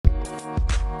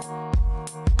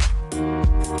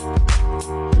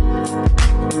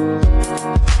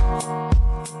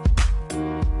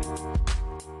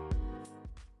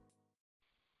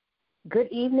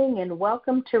evening, and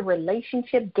welcome to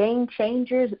Relationship Game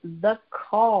Changers, The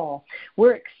Call.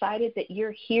 We're excited that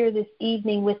you're here this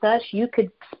evening with us. You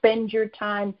could spend your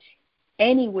time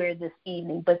anywhere this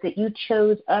evening, but that you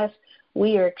chose us.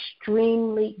 We are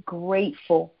extremely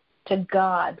grateful to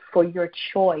God for your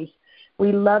choice.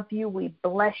 We love you. We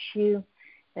bless you.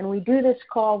 And we do this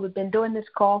call. We've been doing this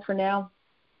call for now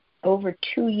over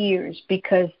 2 years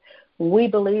because we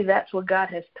believe that's what God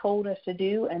has told us to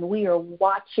do, and we are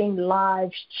watching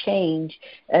lives change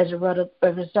as a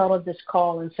result of this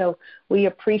call. And so we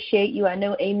appreciate you. I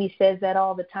know Amy says that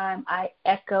all the time. I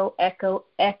echo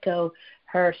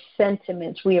her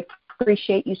sentiments. We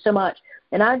appreciate you so much.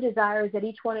 And our desire is that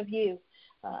each one of you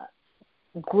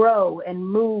grow and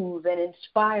move and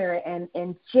inspire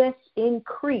and just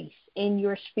increase in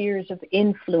your spheres of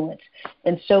influence.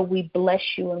 And so we bless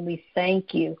you and we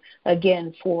thank you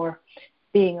again for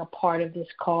being a part of this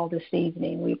call this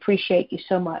evening. We appreciate you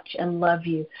so much and love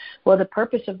you. Well, the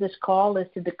purpose of this call is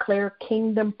to declare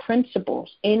kingdom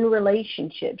principles in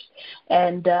relationships,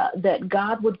 and that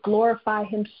God would glorify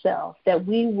himself, that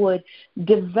we would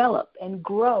develop and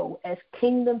grow as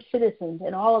kingdom citizens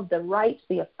in all of the rights,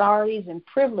 the authorities, and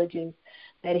privileges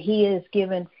that he has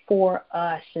given for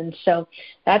us. And so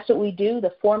that's what we do.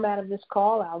 The format of this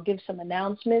call, I'll give some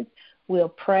announcements. We'll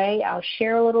pray. I'll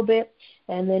share a little bit,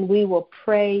 and then we will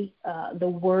pray the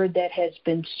word that has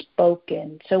been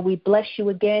spoken. So we bless you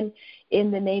again in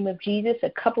the name of Jesus. A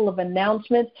couple of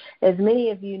announcements. As many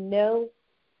of you know,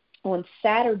 on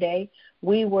Saturday,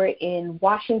 we were in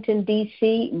Washington,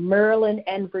 D.C., Maryland,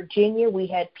 and Virginia. We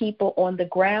had people on the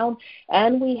ground,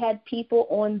 and we had people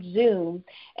on Zoom,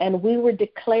 and we were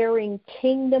declaring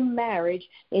kingdom marriage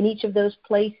in each of those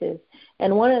places.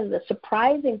 And one of the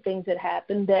surprising things that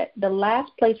happened, that the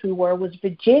last place we were was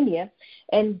Virginia,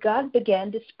 and God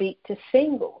began to speak to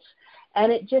singles.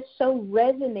 And it just so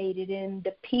resonated in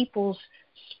the people's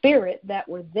spirit that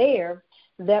were there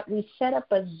that we set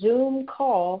up a Zoom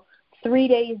call 3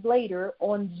 days later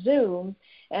on Zoom,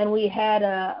 and we had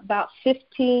about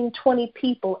 15, 20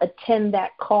 people attend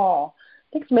that call.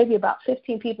 I think maybe about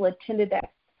 15 people attended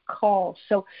that call.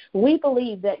 So we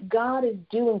believe that God is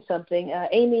doing something.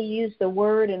 Amy used the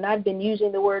word, and I've been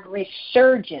using the word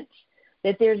resurgence,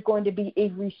 that there's going to be a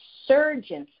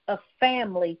resurgence of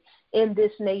family in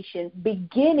this nation,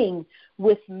 beginning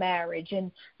with marriage. And,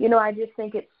 you know, I just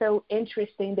think it's so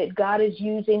interesting that God is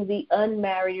using the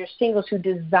unmarried or singles who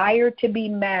desire to be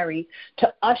married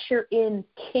to usher in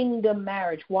kingdom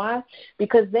marriage. Why?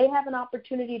 Because they have an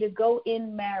opportunity to go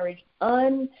in marriage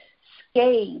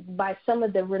unscathed by some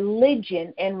of the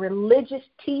religion and religious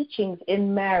teachings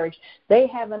in marriage. They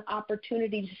have an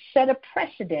opportunity to set a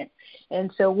precedent.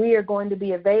 And so we are going to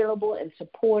be available and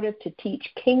supportive to teach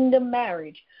kingdom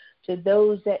marriage to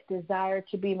those that desire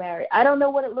to be married. I don't know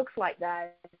what it looks like, guys.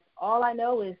 All I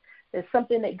know is it's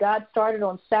something that God started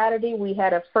on Saturday. We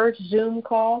had a first Zoom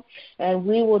call, and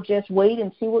we will just wait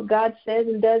and see what God says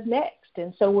and does next.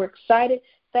 And so we're excited.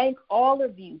 Thank all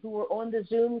of you who were on the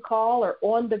Zoom call or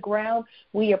on the ground.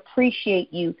 We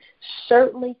appreciate you.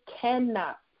 Certainly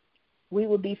cannot. We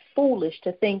would be foolish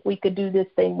to think we could do this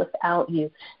thing without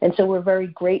you. And so we're very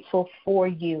grateful for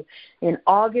you. In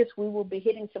August, we will be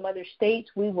hitting some other states.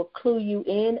 We will clue you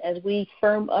in as we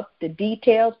firm up the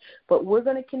details. But we're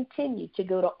going to continue to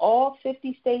go to all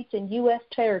 50 states and U.S.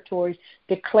 territories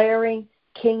declaring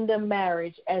kingdom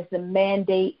marriage as the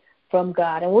mandate from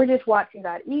God. And we're just watching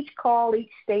God. Each call,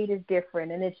 each state is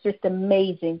different, and it's just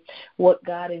amazing what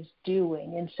God is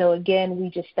doing. And so, again, we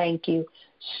just thank you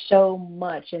so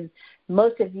much. And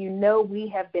most of you know we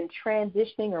have been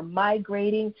transitioning or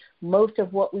migrating most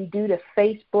of what we do to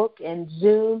Facebook and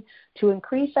Zoom to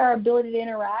increase our ability to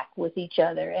interact with each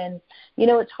other. And, you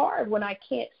know, it's hard when I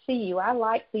can't see you. I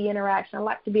like the interaction. I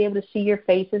like to be able to see your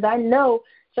faces. I know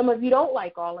some of you don't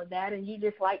like all of that, and you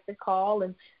just like the call,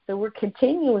 and so we're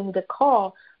continuing the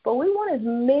call. But we want as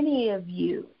many of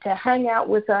you to hang out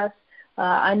with us.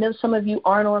 I know some of you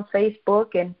aren't on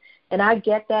Facebook, and I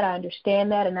get that, I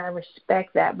understand that, and I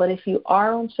respect that. But if you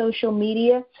are on social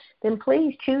media, then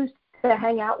please choose to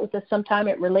hang out with us sometime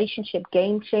at Relationship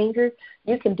Game Changers.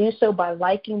 You can do so by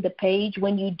liking the page.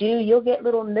 When you do, you'll get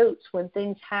little notes when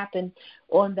things happen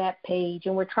on that page.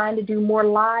 And we're trying to do more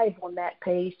live on that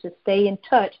page to stay in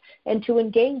touch and to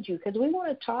engage you, because we want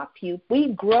to talk to you.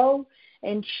 We grow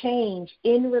and change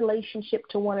in relationship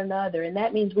to one another, and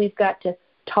that means we've got to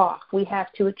talk. We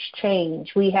have to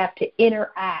exchange. We have to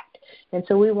interact. And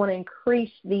so we want to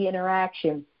increase the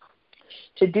interaction.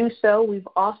 To do so, we've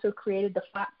also created the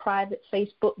private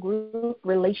Facebook group,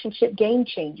 Relationship Game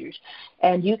Changers.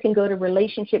 And you can go to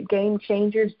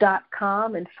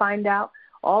relationshipgamechangers.com and find out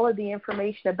all of the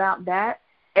information about that.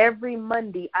 Every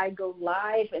Monday, I go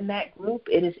live in that group.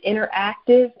 It is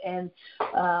interactive, and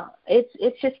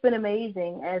it's just been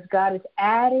amazing as God is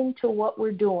adding to what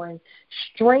we're doing,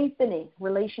 strengthening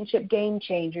Relationship Game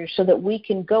Changers so that we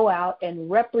can go out and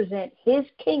represent His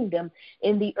kingdom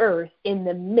in the earth in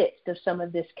the midst of some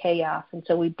of this chaos. And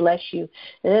so we bless you.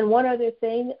 And then one other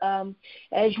thing,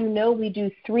 as you know, we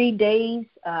do 3 days,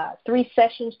 3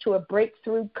 sessions to a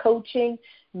breakthrough coaching.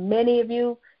 Many of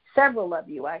you, several of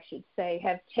you, I should say,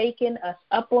 have taken us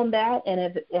up on that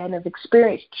and have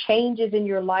experienced changes in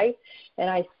your life. And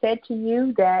I said to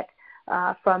you that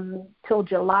from till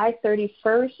July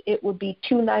 31st, it would be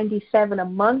 $297 a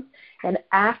month. And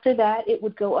after that, it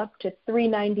would go up to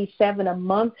 $397 a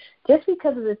month, just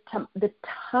because of the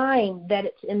time that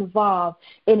it's involved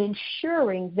in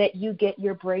ensuring that you get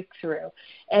your breakthrough.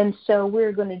 And so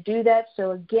we're going to do that.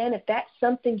 So again, if that's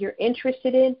something you're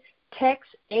interested in,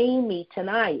 text Amy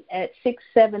tonight at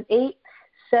 678-754-0867.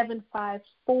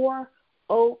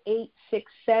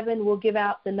 We'll give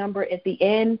out the number at the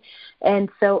end. And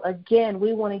so, again,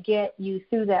 we want to get you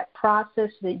through that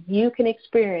process so that you can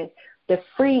experience the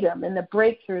freedom and the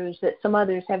breakthroughs that some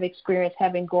others have experienced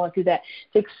having gone through that.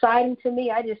 It's exciting to me.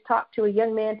 I just talked to a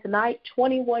young man tonight,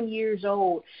 21 years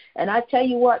old. And I tell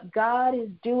you what, God is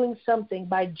doing something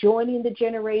by joining the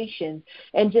generation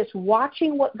and just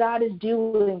watching what God is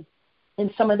doing in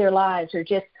some of their lives are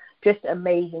just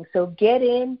amazing. So get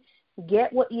in,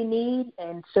 get what you need,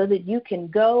 and so that you can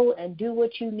go and do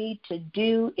what you need to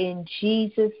do in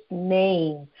Jesus'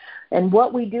 name. And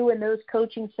what we do in those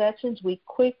coaching sessions, we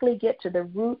quickly get to the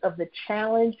root of the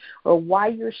challenge or why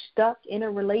you're stuck in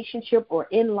a relationship or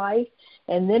in life,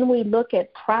 and then we look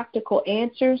at practical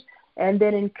answers and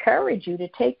then encourage you to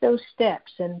take those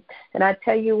steps. And I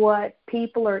tell you what,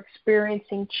 people are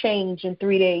experiencing change in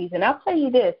 3 days. And I'll tell you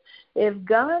this, if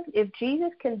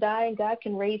Jesus can die and God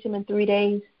can raise him in 3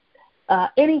 days,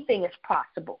 anything is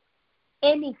possible.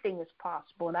 Anything is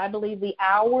possible. And I believe the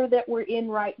hour that we're in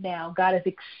right now, God is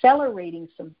accelerating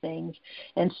some things.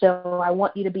 And so I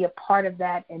want you to be a part of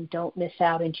that and don't miss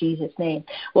out in Jesus' name.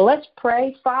 Well, let's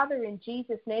pray. Father, in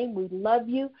Jesus' name, we love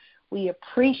you. We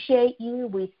appreciate you.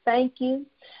 We thank you.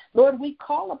 Lord, we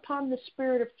call upon the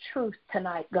Spirit of truth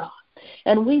tonight, God.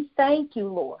 And we thank you,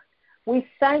 Lord. We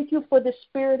thank you for the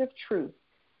Spirit of truth.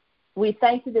 We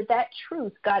thank you that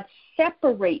truth, God,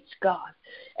 separates, God,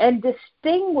 and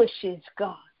distinguishes,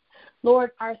 God,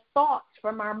 Lord, our thoughts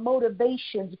from our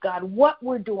motivations, God, what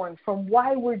we're doing from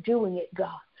why we're doing it,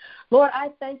 God. Lord, I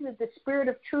thank you that the Spirit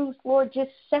of truth, Lord,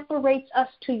 just separates us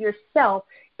to yourself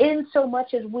in so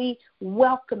much as we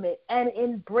welcome it and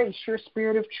embrace your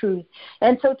Spirit of truth.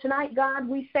 And so tonight, God,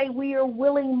 we say we are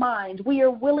willing minds, we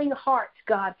are willing hearts,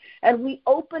 God, and we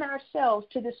open ourselves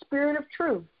to the Spirit of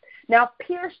truth. Now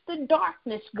pierce the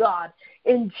darkness, God,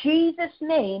 in Jesus'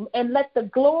 name, and let the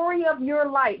glory of your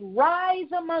light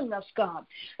rise among us, God.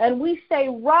 And we say,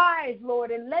 rise,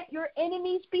 Lord, and let your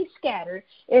enemies be scattered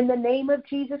in the name of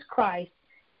Jesus Christ.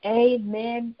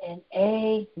 Amen and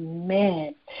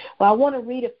amen. Well, I want to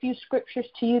read a few scriptures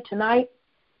to you tonight.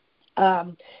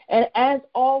 And as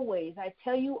always, I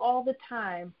tell you all the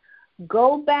time,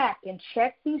 go back and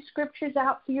check these scriptures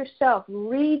out for yourself.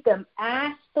 Read them.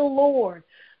 Ask the Lord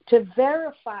to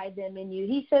verify them in you.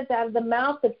 He says, out of the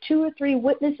mouth of 2 or 3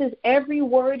 witnesses, every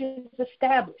word is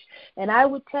established. And I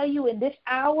would tell you in this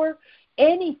hour,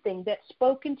 anything that's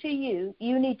spoken to you,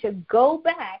 you need to go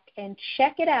back and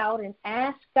check it out and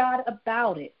ask God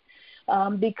about it,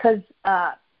 because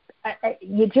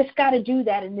you just got to do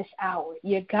that in this hour.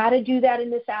 You got to do that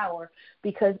in this hour,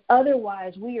 because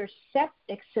otherwise we are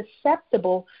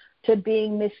susceptible to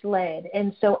being misled.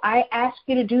 And so I ask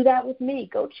you to do that with me.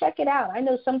 Go check it out. I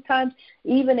know sometimes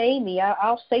even Amy,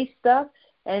 I'll say stuff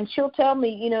and she'll tell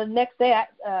me, the next day,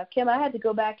 Kim, I had to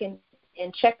go back and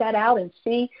check that out and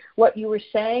see what you were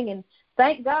saying. And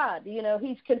thank God,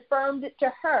 he's confirmed it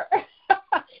to her,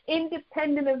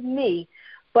 independent of me.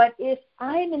 But if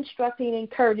I'm instructing and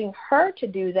encouraging her to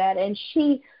do that and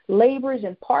she labors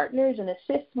and partners and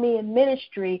assists me in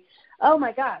ministry, oh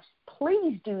my gosh,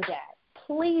 please do that.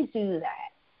 Please do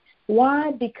that.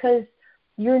 Why? Because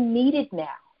you're needed now,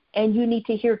 and you need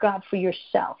to hear God for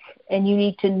yourself, and you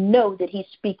need to know that he's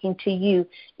speaking to you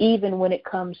even when it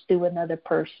comes through another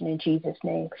person in Jesus'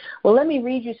 name. Well, let me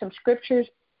read you some scriptures,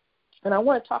 and I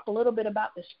want to talk a little bit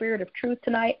about the Spirit of truth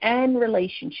tonight and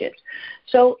relationships.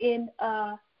 So in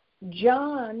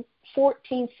John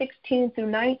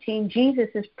 14:16-19, Jesus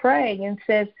is praying and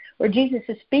says, or Jesus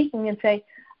is speaking and say,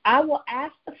 I will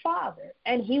ask the Father,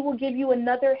 and he will give you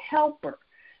another helper,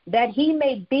 that he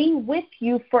may be with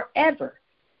you forever.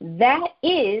 That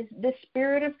is the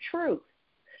Spirit of truth.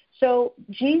 So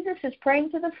Jesus is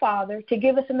praying to the Father to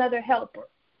give us another helper,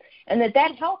 and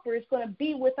that helper is going to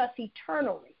be with us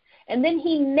eternally. And then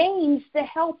he names the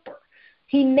helper.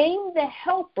 He named the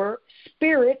helper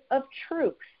Spirit of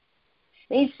Truth.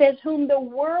 And he says, whom the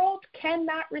world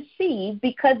cannot receive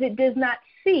because it does not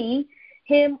see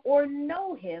him or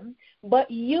know him, but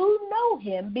you know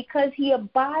him because he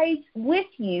abides with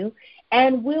you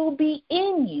and will be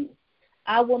in you.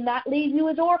 I will not leave you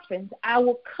as orphans. I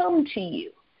will come to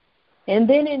you. And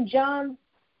then in John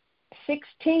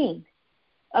 16,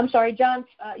 let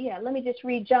me just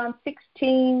read John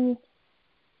 16.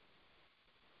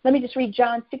 Let me just read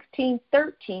John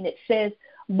 16:13. It says,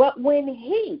 but when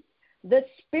he, the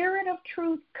Spirit of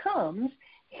truth, comes,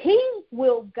 he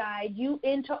will guide you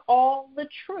into all the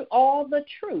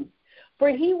truth. For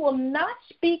he will not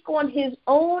speak on his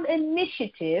own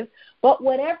initiative, but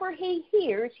whatever he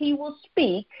hears, he will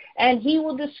speak, and he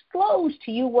will disclose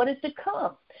to you what is to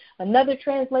come. Another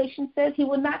translation says he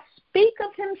will not speak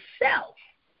of himself,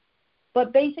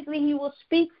 but basically he will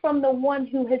speak from the one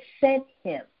who has sent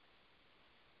him.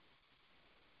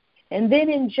 And then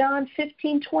in John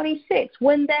 15:26,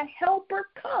 when the Helper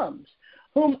comes,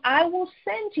 whom I will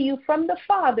send to you from the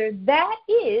Father, that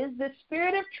is the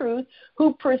Spirit of truth,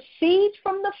 who proceeds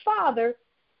from the Father,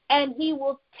 and he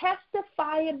will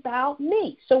testify about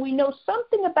me. So we know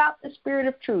something about the Spirit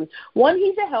of truth. One,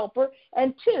 he's a helper,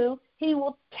 and two, he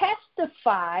will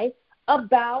testify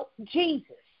about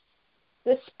Jesus.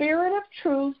 The Spirit of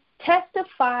truth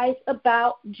testifies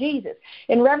about Jesus.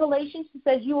 In Revelation, it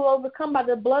says you will overcome by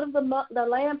the blood of the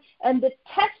Lamb and the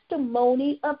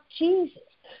testimony of Jesus.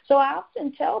 So I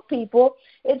often tell people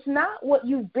it's not what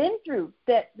you've been through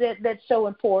that's so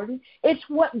important. It's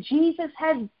what Jesus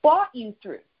has brought you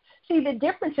through. See, the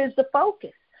difference is the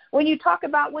focus. When you talk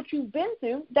about what you've been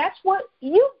through, that's what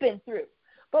you've been through.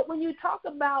 But when you talk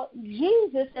about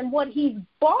Jesus and what he's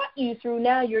brought you through,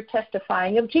 now you're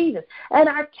testifying of Jesus. And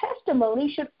our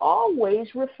testimony should always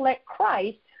reflect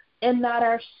Christ and not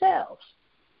ourselves.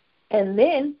 And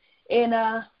then in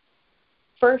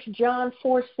 1 John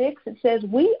 4:6, it says,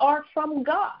 we are from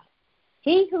God.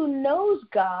 He who knows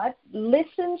God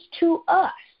listens to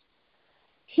us.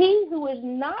 He who is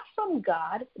not from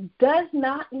God does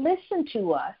not listen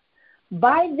to us.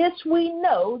 By this we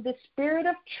know the spirit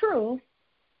of truth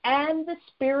and the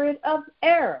spirit of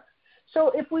error.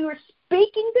 So if we were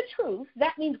speaking the truth,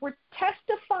 that means we're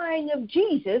testifying of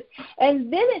Jesus.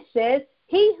 And then it says,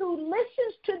 he who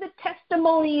listens to the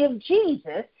testimony of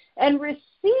Jesus and receives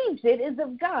it is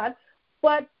of God,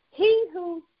 but he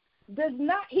who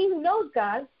knows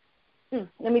God,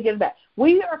 let me get it back.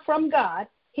 We are from God.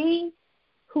 He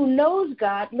who knows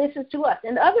God listens to us.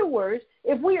 In other words,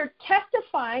 if we are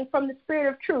testifying from the Spirit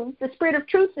of truth, the Spirit of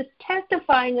truth is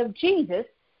testifying of Jesus,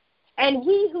 and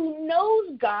he who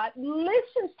knows God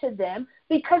listens to them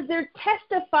because they're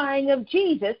testifying of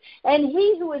Jesus, and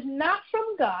he who is not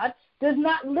from God does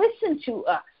not listen to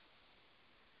us.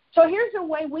 So here's a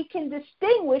way we can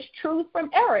distinguish truth from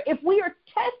error. If we are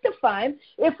testifying,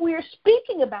 if we are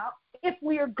speaking about, if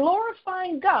we are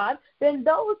glorifying God, then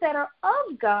those that are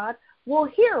of God will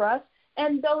hear us,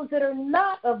 and those that are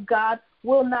not of God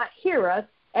will not hear us.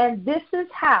 And this is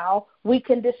how we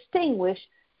can distinguish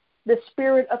the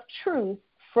spirit of truth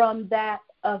from that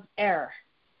of error.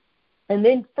 And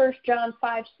then 1 John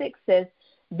 5:6 says,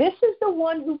 this is the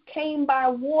one who came by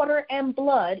water and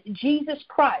blood, Jesus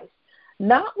Christ,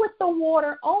 not with the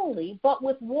water only, but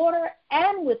with water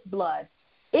and with blood.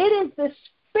 It is the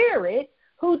Spirit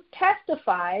who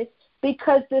testifies,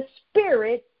 because the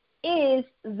Spirit is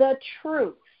the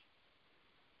truth.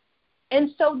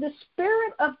 And so the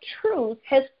Spirit of truth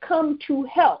has come to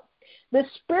help. The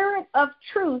Spirit of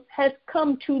truth has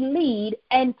come to lead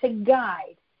and to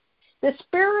guide. The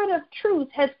Spirit of truth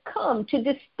has come to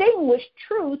distinguish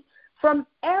truth from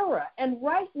error. And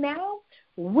right now,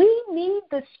 we need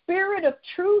the Spirit of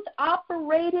truth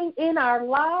operating in our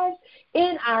lives,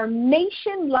 in our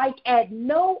nation, like at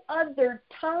no other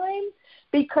time,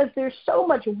 because there's so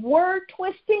much word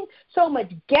twisting, so much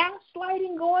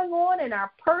gaslighting going on in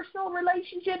our personal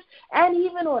relationships, and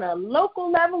even on a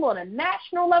local level, on a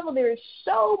national level. There is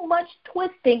so much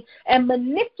twisting and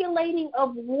manipulating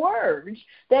of words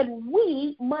that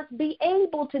we must be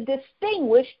able to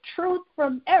distinguish truth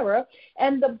from error.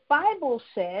 And the Bible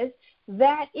says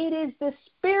that it is the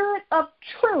Spirit of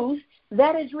truth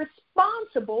that is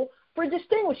responsible for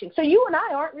distinguishing. So you and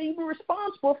I aren't even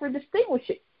responsible for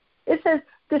distinguishing. It says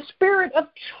the Spirit of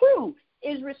truth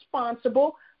is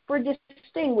responsible for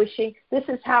distinguishing. This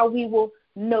is how we will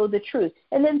know the truth.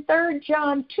 And then 3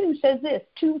 John 2 says this,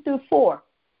 2-4.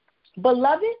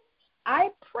 Beloved, I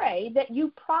pray that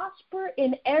you prosper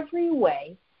in every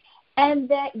way and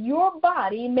that your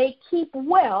body may keep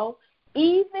well,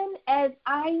 even as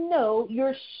I know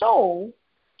your soul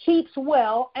keeps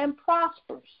well and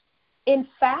prospers. In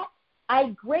fact, I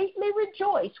greatly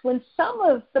rejoice when some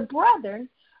of the brethren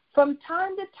from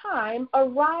time to time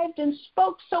arrived and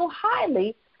spoke so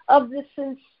highly of the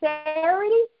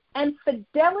sincerity and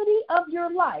fidelity of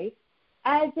your life,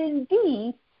 as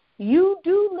indeed you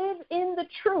do live in the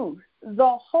truth,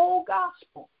 the whole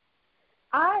gospel.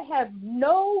 I have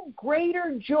no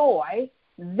greater joy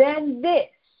than this,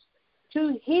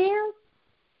 to hear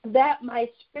that my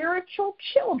spiritual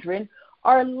children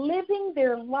are living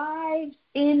their lives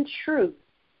in truth.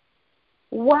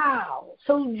 Wow.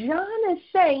 So John is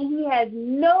saying he has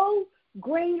no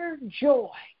greater joy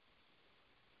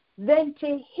than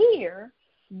to hear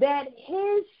that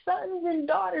his sons and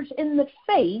daughters in the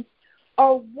faith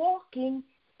are walking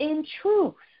in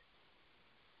truth.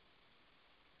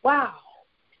 Wow.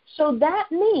 So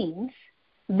that means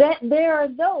that there are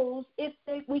those, if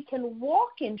we can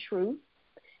walk in truth,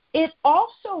 it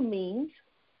also means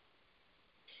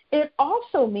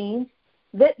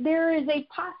that there is a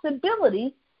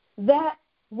possibility that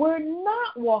we're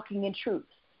not walking in truth.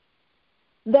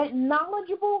 That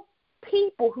knowledgeable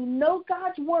people who know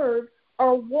God's word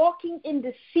are walking in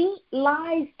deceit,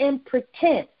 lies, and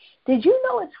pretense. Did you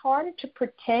know it's harder to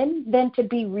pretend than to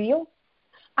be real?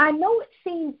 I know it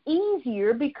seems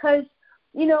easier because,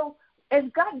 as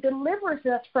God delivers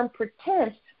us from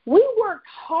pretense, we work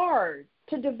hard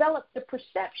to develop the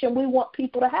perception we want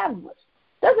people to have of us.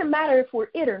 Doesn't matter if we're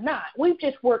it or not. We've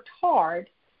just worked hard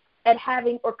at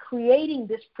having or creating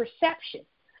this perception.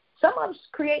 Some of us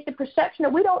create the perception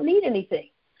that we don't need anything.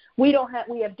 We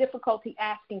have difficulty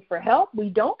asking for help. We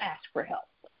don't ask for help.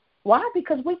 Why?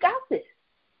 Because we got this.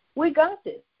 We got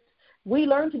this. We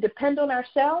learn to depend on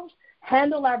ourselves,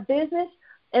 handle our business,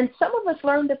 and some of us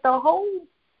learn that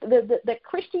that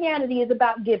Christianity is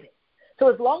about giving.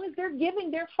 So as long as they're giving,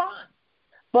 they're fine.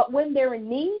 But when they're in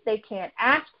need, they can't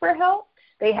ask for help.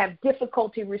 They have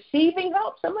difficulty receiving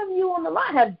help. Some of you on the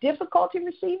line have difficulty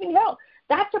receiving help.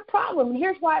 That's a problem, and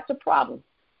here's why it's a problem.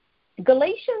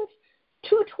 Galatians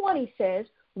 2:20 says,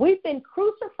 we've been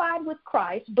crucified with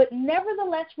Christ, but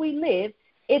nevertheless we live.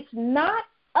 It's not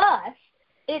us,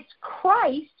 it's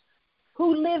Christ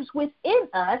who lives within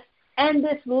us, and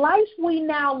this life we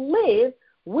now live,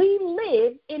 we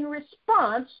live in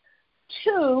response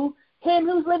to him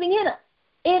who's living in us.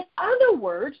 In other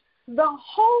words, the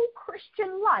whole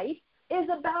Christian life is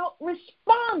about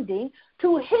responding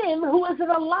to him who is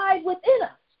alive within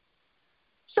us.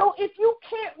 So if you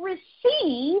can't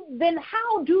receive, then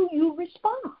how do you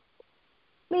respond?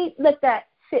 Let me let that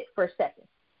sit for a second.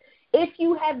 If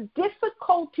you have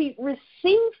difficulty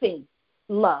receiving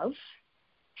love,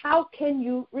 how can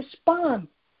you respond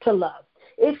to love?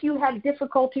 If you have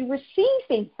difficulty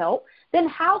receiving help, then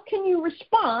how can you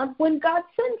respond when God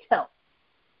sends help?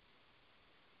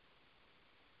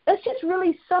 That's just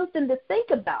really something to think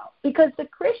about, because the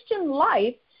Christian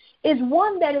life is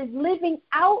one that is living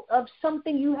out of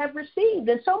something you have received.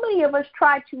 And so many of us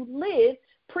try to live,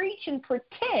 preach, and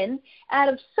pretend out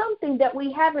of something that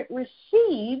we haven't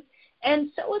received,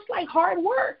 and so it's like hard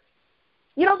work.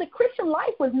 The Christian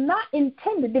life was not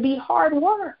intended to be hard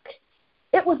work.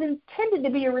 It was intended to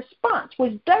be a response,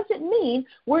 which doesn't mean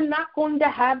we're not going to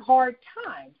have hard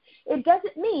times. It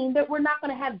doesn't mean that we're not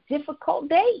going to have difficult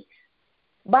days.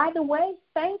 By the way,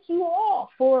 thank you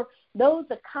all for those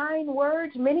kind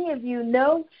words. Many of you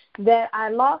know that I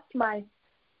lost my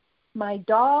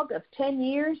dog of 10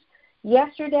 years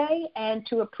yesterday, and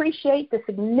to appreciate the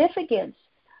significance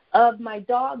of my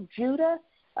dog, Judah,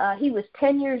 he was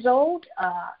 10 years old.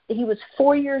 He was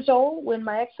 4 years old when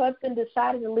my ex-husband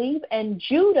decided to leave, and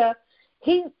Judah,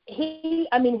 he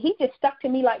just stuck to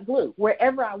me like glue.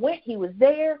 Wherever I went, he was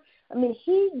there.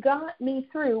 He got me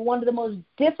through one of the most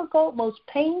difficult, most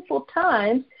painful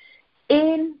times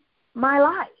in my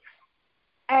life.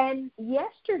 And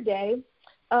yesterday,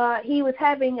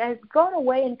 I'd gone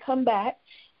away and come back,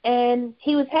 and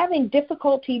he was having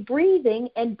difficulty breathing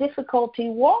and difficulty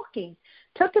walking.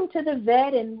 Took him to the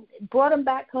vet and brought him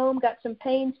back home, got some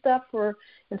pain stuff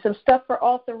and some stuff for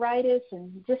arthritis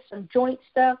and just some joint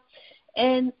stuff.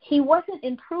 And he wasn't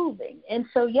improving. And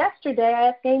so yesterday I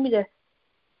asked Amy to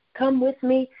come with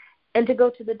me and to go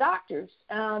to the doctors.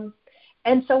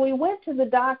 And so we went to the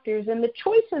doctors, and the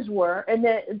choices were, and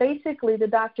basically the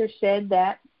doctor said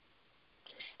that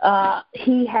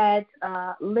he had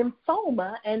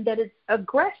lymphoma and that it's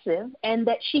aggressive, and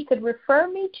that she could refer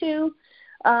me to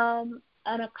an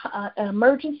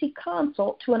emergency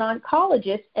consult to an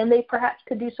oncologist, and they perhaps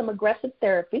could do some aggressive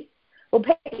therapy. Well,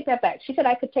 take that back. She said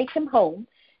I could take him home,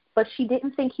 but she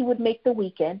didn't think he would make the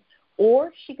weekend.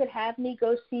 Or she could have me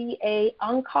go see a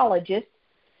oncologist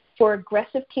for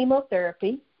aggressive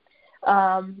chemotherapy,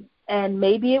 and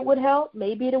maybe it would help,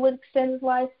 maybe it would extend his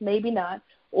life, maybe not.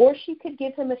 Or she could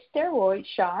give him a steroid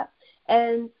shot,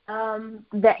 and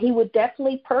that he would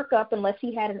definitely perk up unless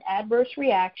he had an adverse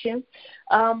reaction.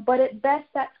 But at best,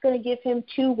 that's going to give him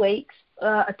 2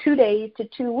 days to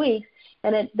 2 weeks,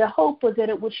 and the hope was that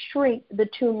it would shrink the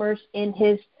tumors in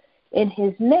his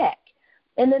neck.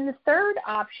 And then the third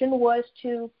option was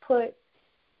to put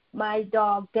my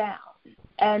dog down.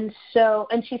 And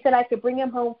she said I could bring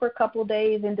him home for a couple of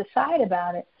days and decide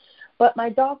about it. But my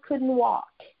dog couldn't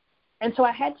walk. And so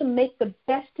I had to make the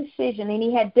best decision, and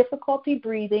he had difficulty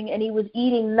breathing, and he was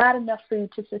eating not enough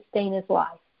food to sustain his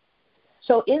life.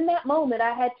 So in that moment,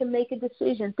 I had to make a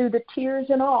decision through the tears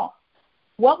and all.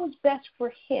 What was best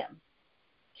for him?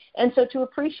 And so to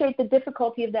appreciate the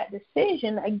difficulty of that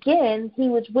decision, again, he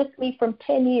was with me from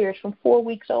 10 years, from 4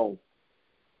 weeks old.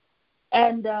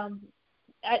 And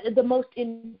the most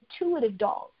intuitive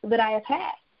dog that I have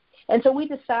had. And so we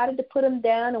decided to put him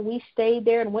down, and we stayed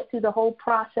there and went through the whole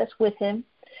process with him.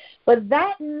 But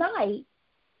that night,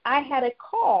 I had a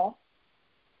call,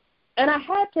 and I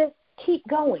had to keep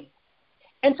going.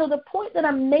 And so the point that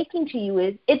I'm making to you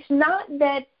is it's not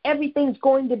that everything's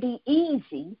going to be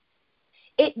easy.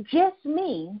 It just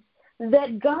means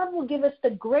that God will give us the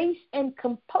grace and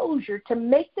composure to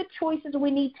make the choices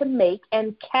we need to make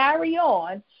and carry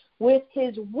on with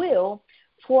his will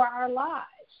for our lives.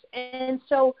 And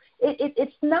so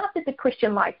it's not that the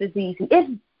Christian life is easy.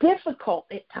 It's difficult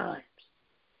at times.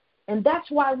 And that's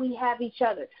why we have each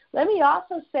other. Let me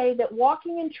also say that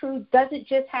walking in truth doesn't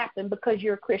just happen because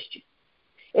you're a Christian.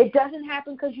 It doesn't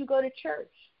happen because you go to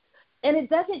church. And it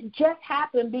doesn't just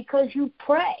happen because you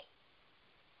pray,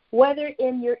 whether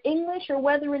in your English or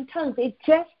whether in tongues. It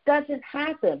just doesn't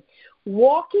happen.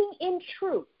 Walking in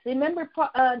truth. Remember,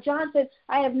 John said,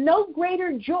 I have no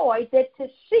greater joy than to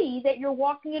see that you're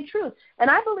walking in truth. And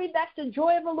I believe that's the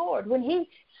joy of the Lord, when he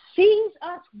sees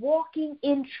us walking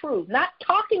in truth, not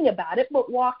talking about it,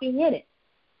 but walking in it.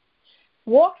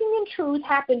 Walking in truth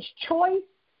happens choice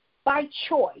by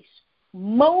choice,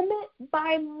 moment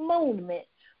by moment.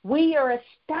 We are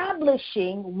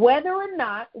establishing whether or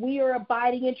not we are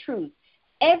abiding in truth.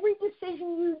 Every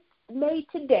decision you made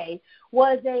today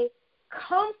was a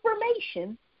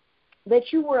confirmation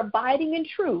that you were abiding in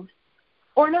truth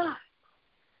or not.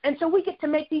 And so we get to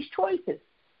make these choices.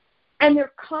 And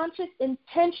they're conscious,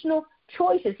 intentional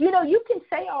choices. You know, you can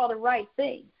say all the right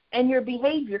things and your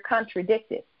behavior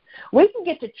contradicts it. We can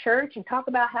get to church and talk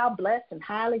about how blessed and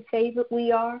highly favored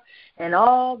we are and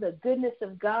all the goodness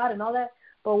of God and all that.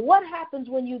 But what happens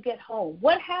when you get home?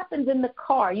 What happens in the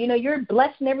car? You know, you're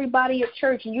blessing everybody at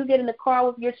church, and you get in the car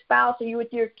with your spouse or you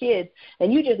with your kids,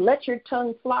 and you just let your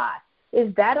tongue fly.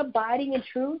 Is that abiding in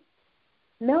truth?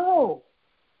 No.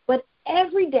 But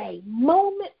every day,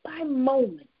 moment by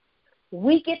moment,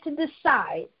 we get to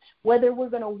decide whether we're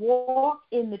going to walk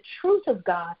in the truth of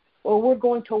God or we're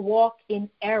going to walk in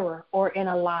error or in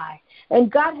a lie.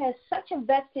 And God has such a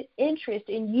vested interest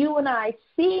in you and I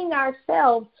seeing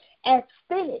ourselves as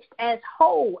finished, as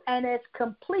whole, and as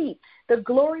complete, the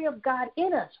glory of God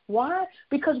in us. Why?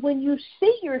 Because when you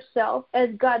see yourself as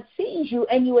God sees you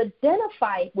and you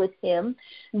identify with him,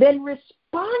 then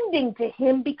responding to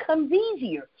him becomes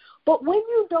easier. But when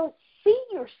you don't see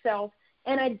yourself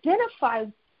and identify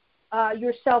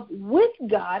yourself with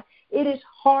God, it is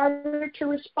harder to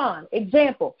respond.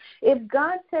 Example, if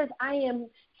God says, I am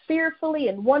fearfully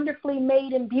and wonderfully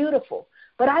made and beautiful,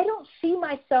 but I don't see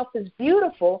myself as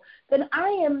beautiful, then I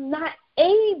am not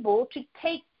able to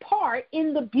take part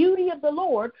in the beauty of the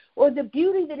Lord or the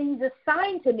beauty that he's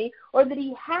assigned to me or that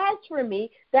he has for me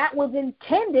that was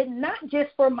intended not just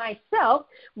for myself,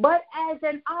 but as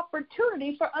an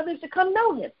opportunity for others to come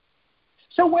know him.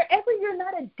 So wherever you're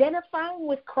not identifying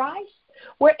with Christ,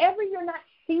 wherever you're not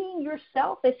seeing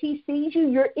yourself as he sees you,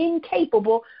 you're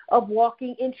incapable of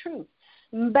walking in truth.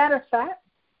 Matter of fact,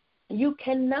 you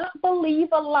cannot believe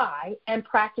a lie and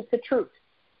practice the truth.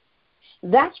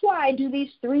 That's why I do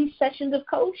these 3 sessions of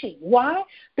coaching. Why?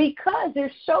 Because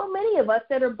there's so many of us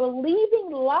that are believing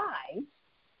lies,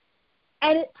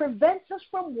 and it prevents us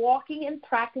from walking and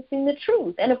practicing the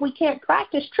truth. And if we can't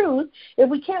practice truth, if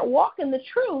we can't walk in the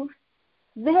truth,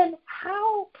 then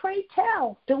how, pray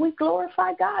tell, do we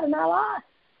glorify God in our lives?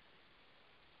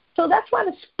 So that's why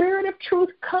the Spirit of truth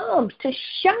comes, to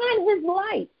shine his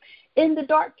light in the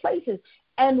dark places.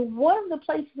 And one of the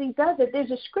places he does it,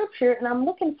 there's a scripture, and I'm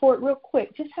looking for it real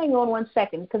quick. Just hang on one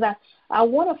second, because I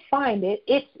want to find it.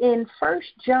 It's in 1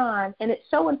 John, and it's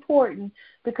so important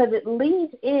because it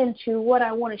leads into what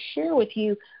I want to share with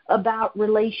you about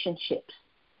relationships.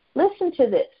 Listen to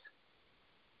this.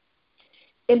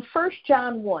 In 1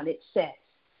 John 1, it says,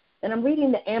 and I'm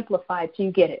reading the Amplified so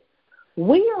you get it,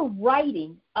 we are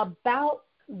writing about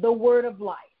the word of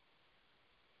life,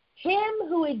 him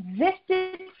who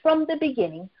existed from the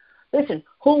beginning, listen,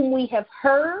 whom we have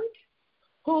heard,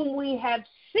 whom we have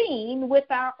seen with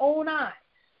our own eyes,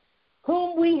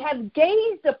 whom we have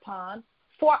gazed upon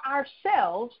for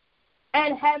ourselves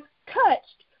and have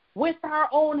touched with our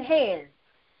own hands.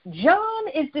 John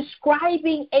is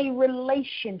describing a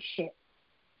relationship.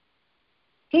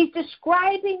 He's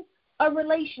describing a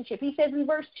relationship. He says in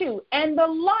verse 2, and the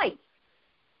life,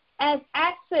 as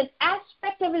an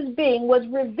aspect of his being, was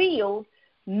revealed,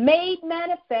 made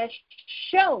manifest,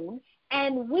 shown,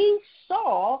 and we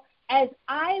saw as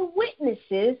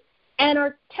eyewitnesses and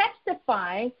are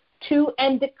testifying to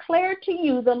and declare to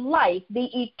you the life, the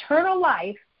eternal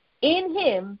life in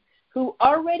him who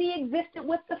already existed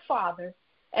with the Father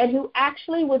and who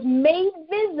actually was made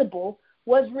visible,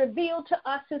 was revealed to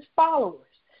us as followers.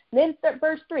 And then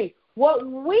verse 3, what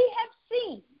we have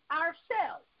seen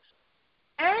ourselves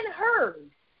and heard,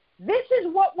 this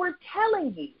is what we're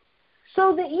telling you,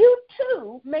 so that you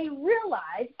too may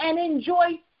realize and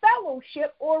enjoy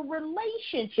fellowship or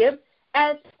relationship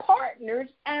as partners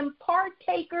and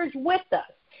partakers with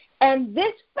us. And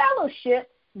this fellowship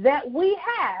that we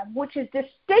have, which is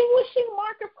distinguishing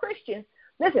mark of Christians,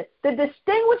 listen, the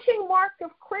distinguishing mark of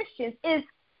Christians is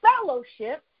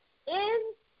fellowship in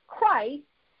Christ,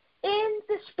 in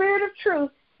the Spirit of truth.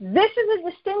 This is a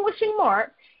distinguishing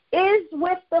mark, is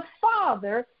with the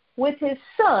Father, with his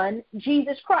Son,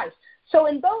 Jesus Christ. So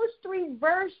in those three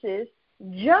verses,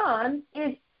 John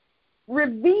is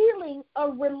revealing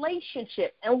a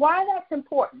relationship. And why that's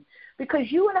important? Because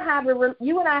you and I have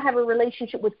a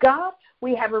relationship with God,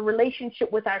 we have a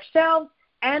relationship with ourselves,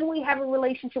 and we have a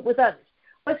relationship with others.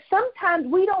 But sometimes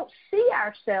we don't see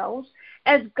ourselves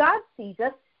as God sees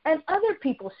us and other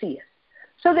people see us.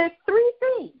 So there's three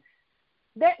things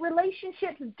that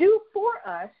relationships do for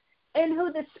us and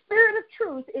who the Spirit of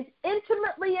truth is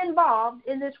intimately involved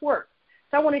in this work.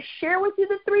 So I want to share with you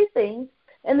the three things,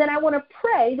 and then I want to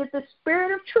pray that the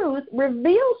Spirit of truth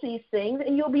reveals these things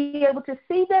and you'll be able to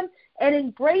see them and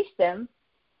embrace them.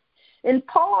 And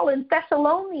Paul in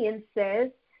Thessalonians says,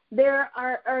 there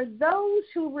are those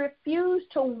who refuse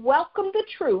to welcome the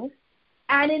truth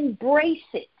and embrace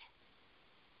it,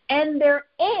 and their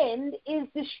end is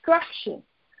destruction.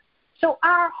 So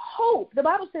our hope, the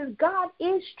Bible says God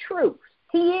is truth.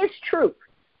 He is truth.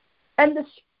 And the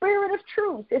Spirit of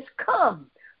truth has come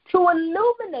to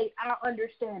illuminate our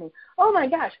understanding. Oh my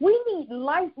gosh, we need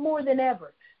light more than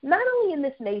ever. Not only in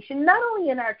this nation, not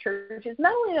only in our churches,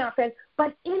 not only in our families,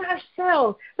 but in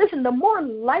ourselves. Listen, the more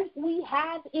light we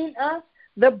have in us,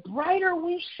 the brighter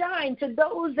we shine to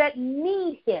those that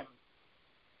need him.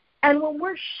 And when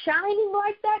we're shining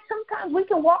like that, sometimes we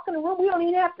can walk in a room, we don't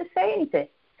even have to say anything.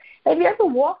 Have you ever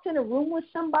walked in a room with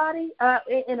somebody,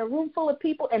 in a room full of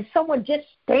people, and someone just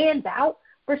stands out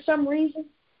for some reason?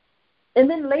 And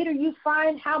then later you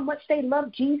find how much they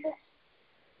love Jesus?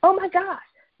 Oh, my gosh.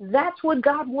 That's what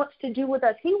God wants to do with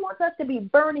us. He wants us to be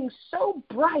burning so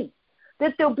bright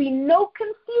that there'll be no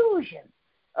confusion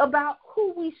about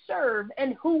who we serve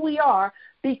and who we are,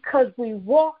 because we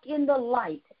walk in the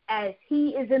light as he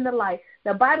is in the light.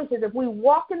 The Bible says if we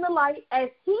walk in the light as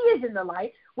he is in the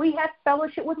light, we have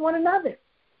fellowship with one another.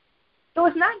 So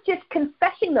it's not just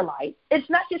confessing the light. It's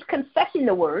not just confessing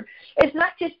the word. It's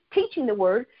not just teaching the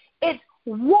word. It's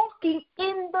walking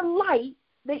in the light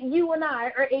that you and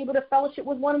I are able to fellowship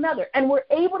with one another. And we're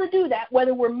able to do that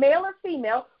whether we're male or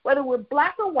female, whether we're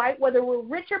black or white, whether we're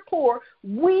rich or poor.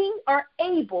 We are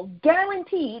able,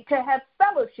 guaranteed, to have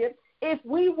fellowship if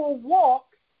we will walk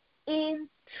in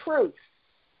truth.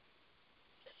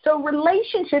 So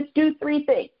relationships do three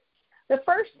things. The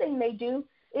first thing they do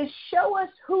is show us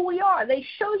who we are. They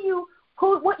show you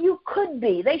what you could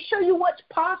be. They show you what's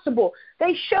possible.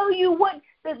 They show you what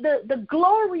the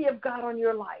glory of God on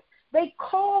your life. They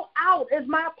call out, as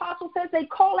my apostle says, they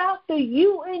call out the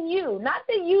you in you, not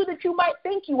the you that you might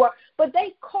think you are, but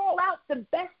they call out the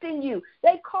best in you.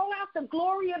 They call out the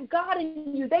glory of God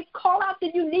in you. They call out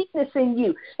the uniqueness in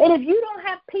you. And if you don't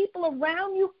have people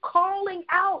around you calling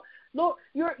out, Lord,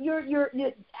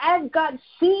 as God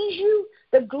sees you,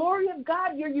 the glory of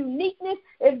God, your uniqueness,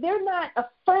 if they're not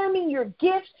affirming your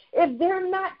gifts, if they're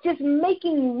not just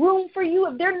making room for you,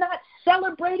 if they're not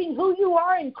celebrating who you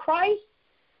are in Christ,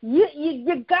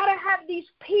 You got to have these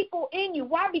people in you.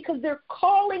 Why? Because they're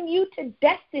calling you to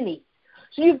destiny.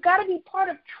 So you've got to be part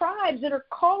of tribes that are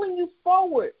calling you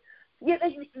forward.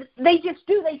 They just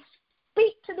do. They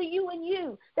speak to the you and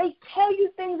you. They tell you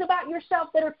things about yourself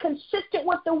that are consistent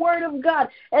with the Word of God,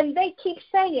 and they keep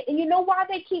saying it. And you know why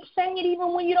they keep saying it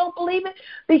even when you don't believe it?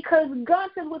 Because God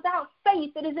says without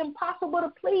faith it is impossible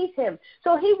to please Him.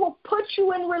 So He will put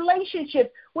you in relationships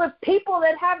with people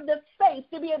that have the faith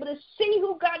to be able to see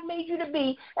who God made you to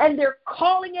be, and they're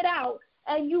calling it out.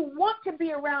 And you want to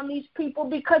be around these people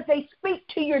because they speak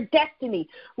to your destiny.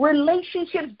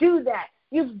 Relationships do that.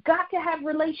 You've got to have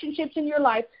relationships in your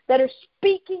life that are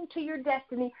speaking to your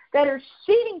destiny, that are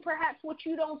seeing perhaps what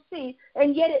you don't see,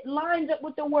 and yet it lines up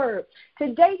with the Word.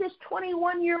 Today, this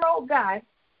 21-year-old guy,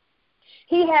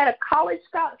 he had a college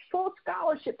full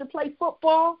scholarship to play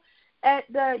football at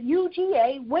the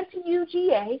UGA, went to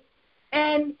UGA,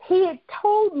 and he had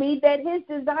told me that his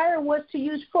desire was to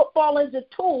use football as a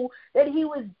tool, that he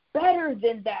was better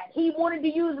than that. He wanted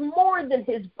to use more than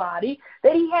his body,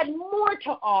 that he had more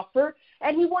to offer,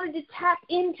 and he wanted to tap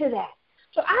into that.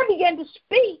 So I began to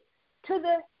speak to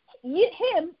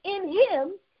him in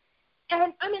him,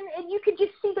 and and you could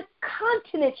just see the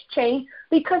countenance change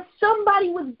because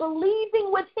somebody was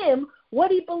believing with him what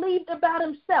he believed about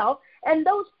himself, and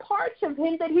those parts of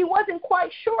him that he wasn't quite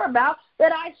sure about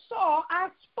that I saw, I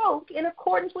spoke in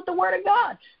accordance with the Word of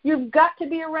God. You've got to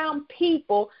be around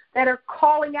people that are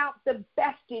calling out the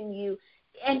best in you.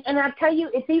 And I tell you,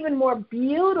 it's even more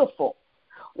beautiful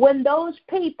when those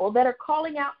people that are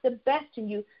calling out the best in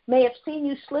you may have seen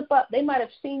you slip up. They might have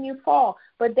seen you fall,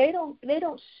 but they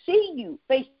don't see you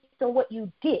based on what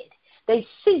you did. They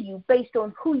see you based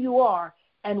on who you are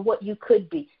and what you could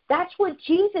be. That's what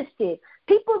Jesus did.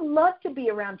 People love to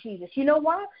be around Jesus. You know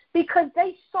why? Because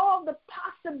they saw the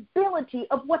possibility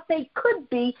of what they could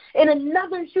be in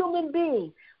another human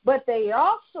being. But they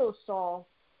also saw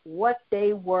what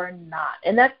they were not.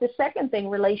 And that's the second thing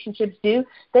relationships do.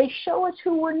 They show us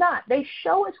who we're not. They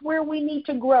show us where we need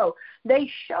to grow. They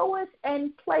show us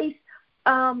and place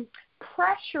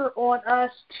pressure on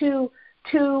us to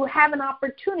have an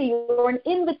opportunity or an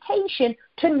invitation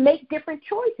to make different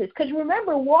choices. Because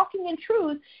remember, walking in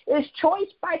truth is choice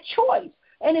by choice.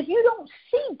 And if you don't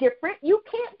see different, you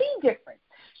can't be different.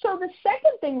 So the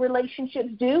second thing relationships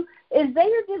do is they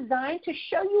are designed to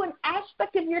show you an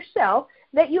aspect of yourself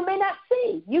that you may not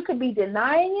see. You could be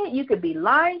denying it. You could be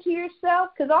lying to yourself.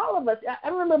 Because all of us, I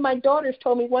remember my daughters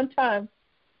told me one time,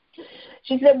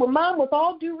 she said, well, Mom, with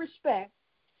all due respect,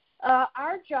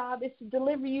 our job is to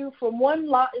deliver you from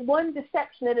one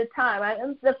deception at a time. I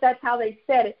don't know if that's how they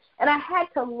said it. And I had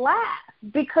to laugh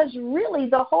because really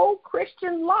the whole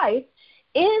Christian life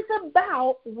is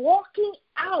about walking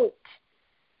out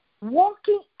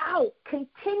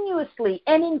continuously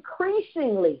and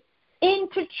increasingly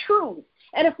into truth.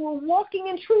 And if we're walking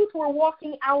in truth, we're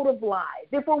walking out of lies.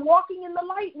 If we're walking in the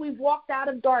light, we've walked out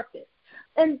of darkness.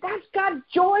 And that's God's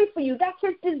joy for you. That's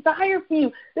His desire for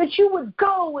you, that you would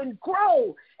go and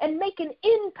grow and make an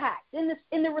impact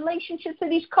in the relationships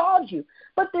that He's called you.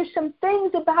 But there's some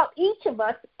things about each of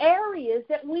us, areas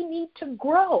that we need to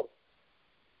grow.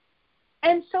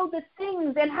 And so the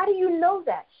things, and how do you know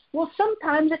that? Well,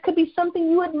 sometimes it could be something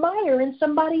you admire in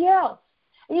somebody else.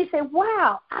 And you say,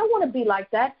 wow, I want to be like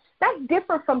that. That's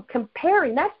different from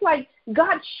comparing. That's like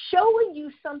God showing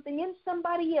you something in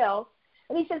somebody else.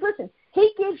 And He says, listen,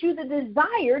 He gives you the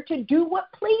desire to do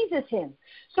what pleases Him.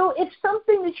 So if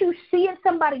something that you see in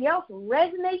somebody else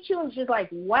resonates you and it's just like,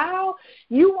 wow,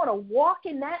 you want to walk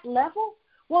in that level?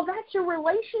 Well, that's your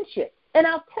relationship. And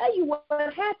I'll tell you what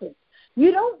happens.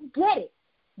 You don't get it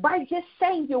by just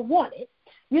saying you want it.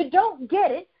 You don't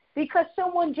get it because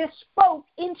someone just spoke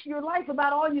into your life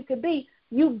about all you could be.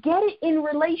 You get it in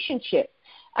relationship.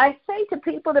 I say to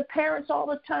people, to parents all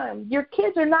the time, your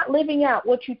kids are not living out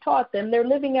what you taught them. They're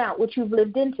living out what you've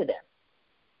lived into them.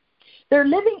 They're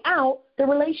living out the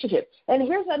relationship. And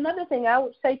here's another thing I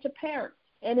would say to parents,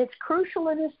 and it's crucial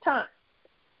in this time.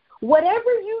 Whatever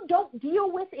you don't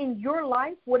deal with in your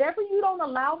life, whatever you don't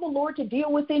allow the Lord to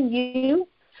deal with in you,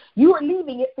 you are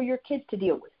leaving it for your kids to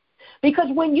deal with. Because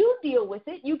when you deal with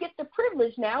it, you get the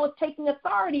privilege now of taking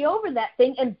authority over that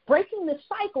thing and breaking the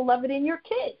cycle of it in your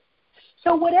kids.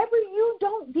 So whatever you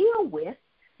don't deal with,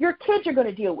 your kids are going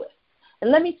to deal with.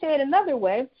 And let me say it another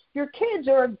way. Your kids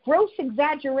are a gross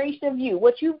exaggeration of you.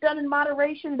 What you've done in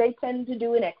moderation, they tend to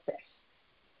do in excess.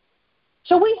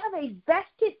 So we have a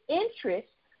vested interest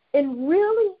in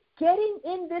really getting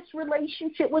in this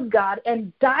relationship with God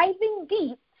and diving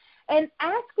deep and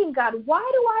asking God, why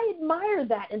do I admire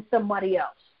that in somebody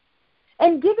else?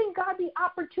 and giving God the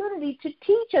opportunity to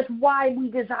teach us why we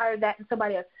desire that in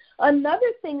somebody else.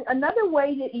 Another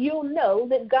way that you'll know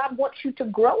that God wants you to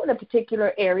grow in a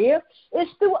particular area is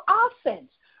through offense.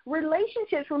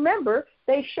 Relationships, remember,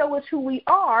 they show us who we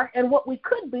are and what we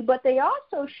could be, but they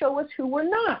also show us who we're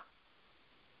not.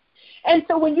 And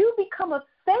so when you become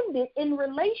offended in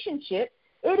relationship,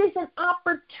 it is an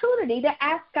opportunity to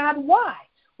ask God why.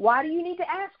 Why do you need to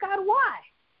ask God why?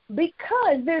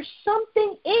 Because there's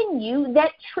something in you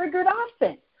that triggered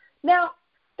offense. Now,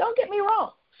 don't get me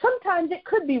wrong. Sometimes it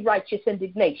could be righteous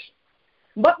indignation.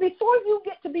 But before you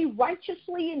get to be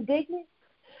righteously indignant,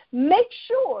 make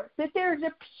sure that there's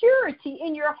a purity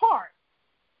in your heart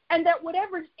and that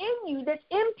whatever's in you that's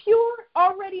impure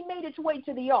already made its way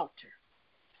to the altar.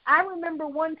 I remember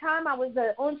one time I was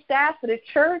on staff at a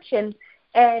church, and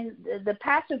the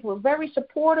pastors were very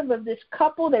supportive of this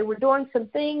couple. They were doing some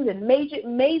things and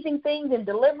amazing things in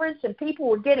deliverance, and people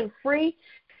were getting free.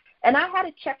 And I had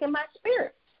a check in my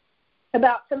spirit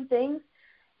about some things.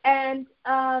 But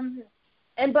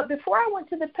before I went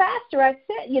to the pastor, I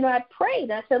said, I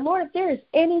prayed. I said, Lord, if there is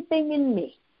anything in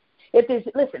me,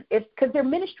 because their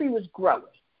ministry was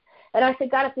growing. And I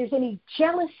said, God, if there's any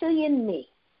jealousy in me,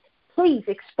 please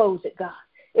expose it, God.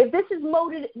 If this is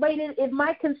motivated, if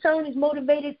my concern is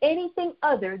motivated anything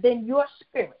other than your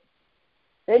spirit,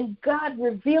 then God,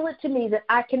 reveal it to me that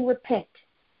I can repent.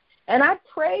 And I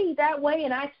prayed that way,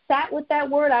 and I sat with that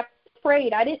word. I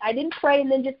prayed. I didn't pray and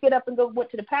then just get up and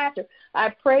went to the pastor. I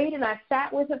prayed and I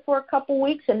sat with it for a couple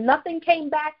weeks, and nothing came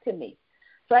back to me.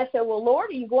 So I said, well, Lord,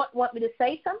 do you want me to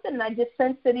say something? And I just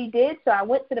sensed that he did. So I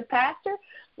went to the pastor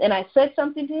and I said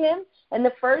something to him. And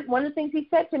one of the things he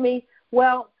said to me,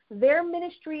 well, their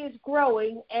ministry is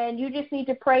growing, and you just need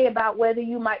to pray about whether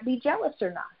you might be jealous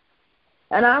or not.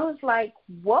 And I was like,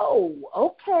 whoa,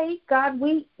 okay, God,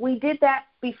 we did that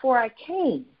before I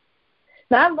came.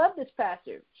 Now, I love this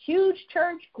pastor. Huge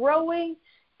church, growing,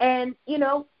 and,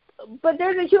 but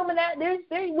there's a human,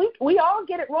 we all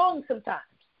get it wrong sometimes.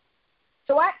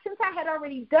 So since I had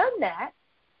already done that,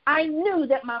 I knew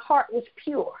that my heart was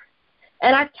pure.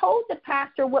 And I told the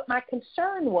pastor what my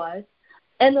concern was,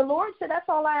 and the Lord said, that's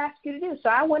all I ask you to do. So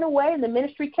I went away, and the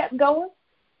ministry kept going.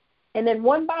 And then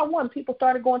one by one, people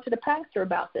started going to the pastor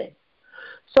about things.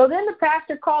 So then the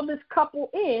pastor called this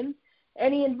couple in,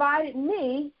 and he invited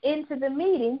me into the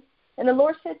meeting. And the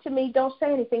Lord said to me, don't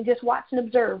say anything. Just watch and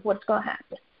observe what's going to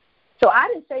happen. So I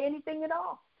didn't say anything at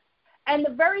all. And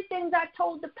the very things I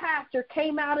told the pastor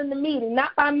came out in the meeting,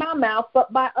 not by my mouth,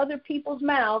 but by other people's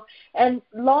mouths. And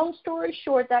long story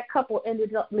short, that couple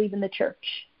ended up leaving the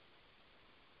church.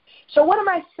 So what am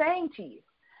I saying to you?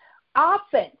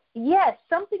 Offense. Yes,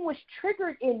 something was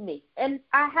triggered in me. And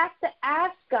I have to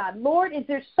ask God, Lord, is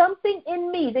there something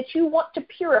in me that you want to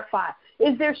purify?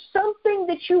 Is there something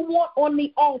that you want on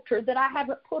the altar that I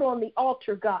haven't put on the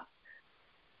altar, God?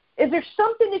 Is there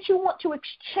something that you want to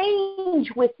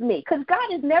exchange with me? Because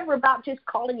God is never about just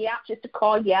calling you out just to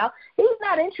call you out. He's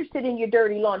not interested in your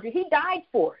dirty laundry. He died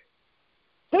for it.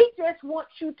 He just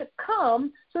wants you to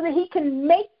come so that he can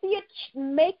make the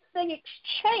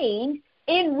exchange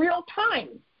in real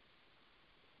time.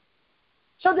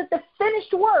 So that the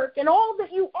finished work and all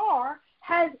that you are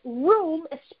has room,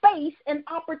 space, and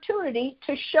opportunity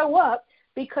to show up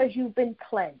because you've been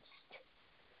cleansed.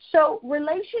 So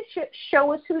relationships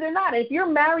show us who they're not. If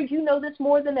you're married, you know this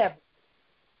more than ever.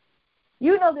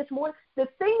 You know this more. The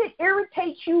thing that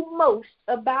irritates you most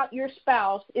about your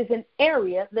spouse is an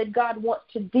area that God wants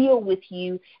to deal with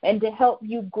you and to help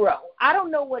you grow. I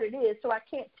don't know what it is, so I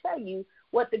can't tell you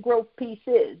what the growth piece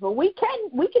is, but we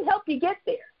can help you get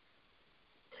there.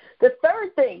 The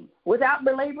third thing, without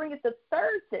belaboring it, the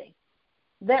third thing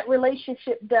that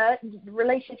relationships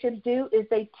do is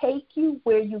they take you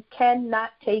where you cannot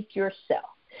take yourself.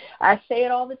 I say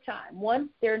it all the time. One,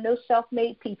 there are no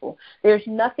self-made people. There's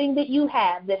nothing that you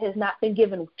have that has not been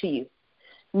given to you.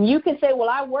 And you can say, well,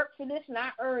 I worked for this and I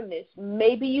earned this.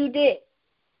 Maybe you did.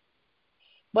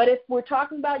 But if we're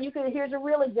talking about, here's a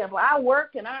real example. I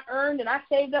worked and I earned and I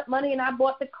saved up money and I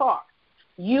bought the car.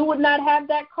 You would not have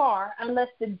that car unless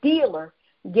the dealer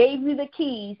gave you the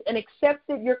keys and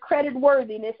accepted your credit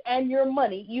worthiness and your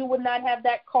money. You would not have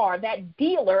that car. That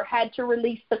dealer had to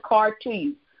release the car to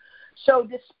you. So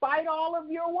despite all of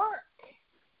your work,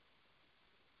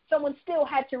 someone still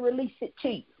had to release it to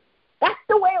you. That's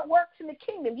the way it works in the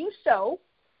kingdom. You sow,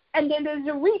 and then there's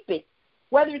a reaping,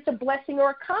 whether it's a blessing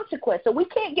or a consequence. So we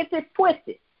can't get this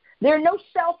twisted. There are no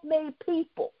self-made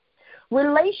people.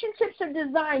 Relationships are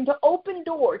designed to open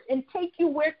doors and take you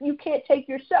where you can't take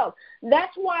yourself.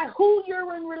 That's why who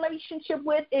you're in relationship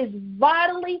with is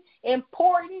vitally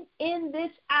important in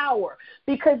this hour,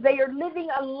 because they are living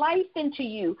a life into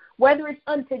you, whether it's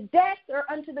unto death or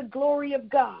unto the glory of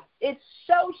God. It's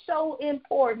so, so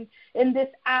important in this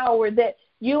hour that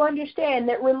you understand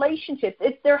that relationships,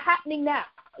 they're happening now.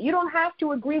 You don't have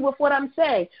to agree with what I'm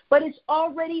saying, but it's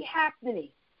already happening.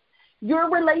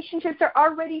 Your relationships are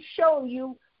already showing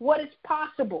you what is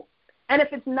possible. And if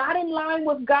it's not in line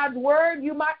with God's word,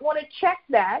 you might want to check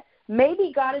that.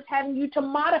 Maybe God is having you to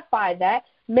modify that.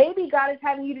 Maybe God is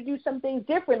having you to do some things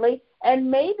differently. And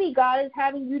maybe God is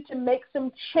having you to make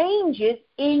some changes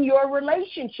in your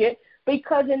relationship,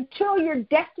 because until your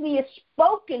destiny is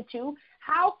spoken to,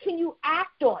 how can you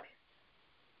act on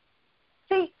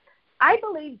it? See, I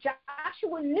believe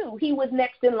Joshua knew he was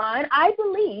next in line. I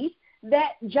believe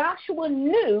that Joshua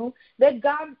knew that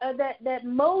God, that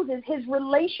Moses, his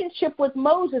relationship with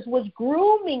Moses was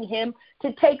grooming him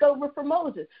to take over for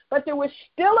Moses. But there was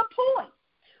still a point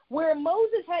where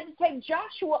Moses had to take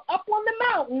Joshua up on the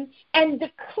mountain and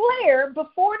declare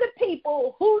before the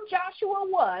people who Joshua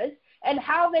was and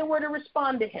how they were to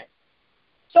respond to him.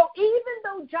 So even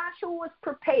though Joshua was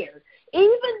prepared,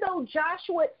 even though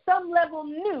Joshua at some level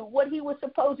knew what he was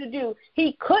supposed to do,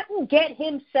 he couldn't get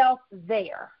himself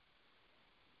there.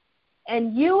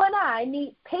 And you and I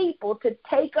need people to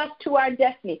take us to our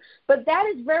destiny. But that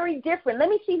is very different. Let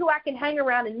me see who I can hang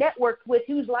around and network with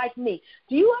who's like me.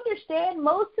 Do you understand?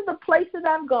 Most of the places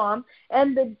I've gone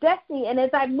and the destiny, and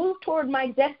as I move toward my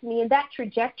destiny and that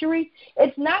trajectory,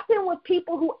 it's not been with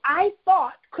people who I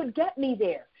thought could get me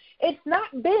there. It's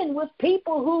not been with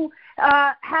people who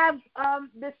have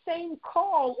the same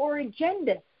call or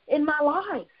agenda in my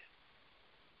life.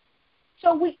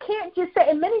 So we can't just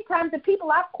say, and many times the people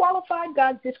I've qualified,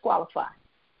 God's disqualified.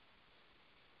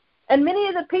 And many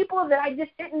of the people that I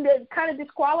just didn't kind of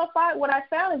disqualify, what I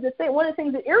found is that one of the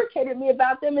things that irritated me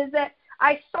about them is that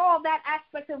I saw that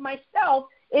aspect of myself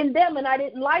in them and I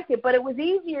didn't like it, but it was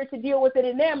easier to deal with it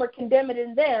in them or condemn it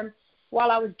in them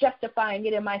while I was justifying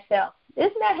it in myself.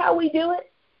 Isn't that how we do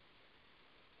it?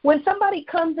 When somebody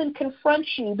comes and confronts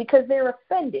you because they're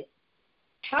offended,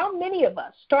 how many of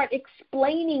us start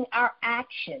explaining our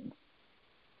actions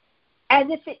as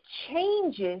if it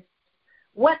changes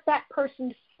what that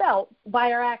person felt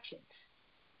by our actions?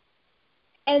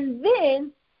 And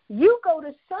then you go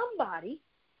to somebody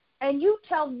and you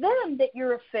tell them that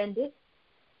you're offended,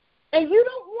 and you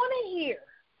don't want to hear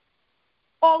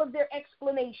all of their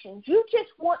explanations. You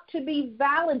just want to be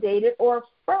validated or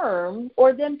affirmed,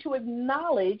 or them to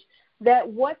acknowledge that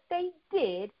what they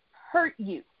did hurt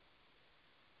you.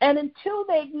 And until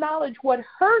they acknowledge what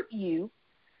hurt you,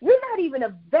 you're not even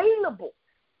available.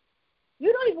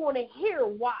 You don't even want to hear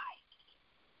why.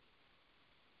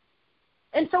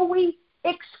 And so we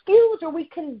excuse or we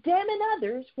condemn in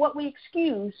others what we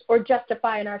excuse or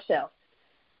justify in ourselves.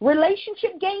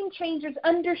 Relationship game changers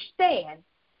understand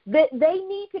that they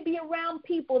need to be around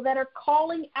people that are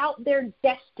calling out their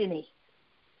destiny,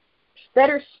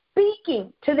 that are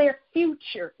speaking to their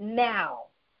future now.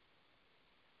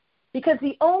 Because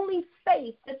the only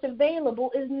faith that's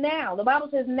available is now. The Bible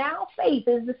says now faith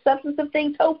is the substance of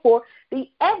things hoped for, the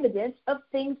evidence of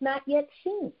things not yet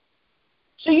seen.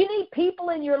 So you need people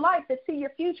in your life that see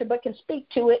your future but can speak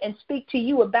to it and speak to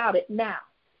you about it now.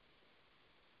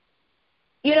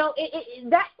 You know,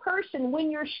 that person,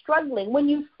 when you're struggling, when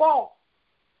you fall,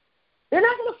 they're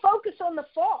not going to focus on the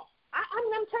fall. I'm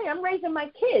going to tell you, I'm raising my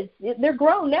kids. They're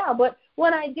grown now, but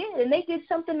when I did, and they did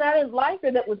something that I didn't like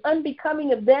or that was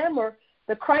unbecoming of them or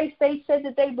the Christ they said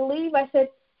that they believe, I said,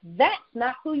 that's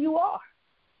not who you are.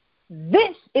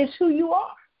 This is who you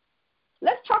are.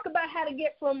 Let's talk about how to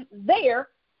get from there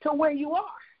to where you are.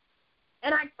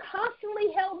 And I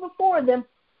constantly held before them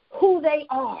who they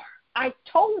are. I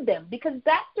told them, because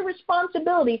that's the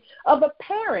responsibility of a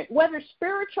parent, whether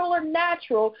spiritual or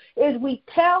natural, is we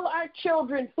tell our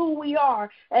children who we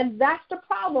are. And that's the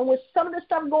problem with some of the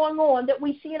stuff going on that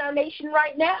we see in our nation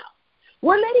right now.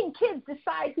 We're letting kids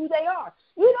decide who they are.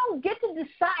 You don't get to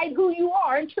decide who you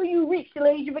are until you reach the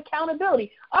age of accountability.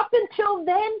 Up until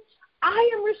then,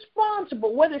 I am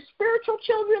responsible, whether spiritual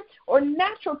children or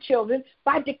natural children,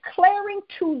 by declaring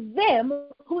to them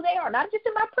who they are, not just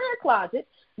in my prayer closet,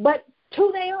 but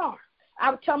who they are.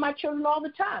 I would tell my children all the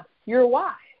time, you're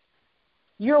wise.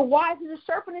 You're wise as a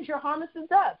serpent, as you're harmless as a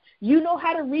dove. You know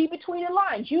how to read between the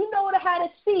lines. You know how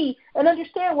to see and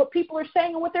understand what people are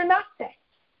saying and what they're not saying.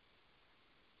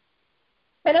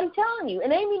 And I'm telling you,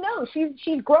 and Amy knows,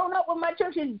 she's grown up with my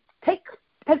children.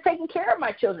 Has taken care of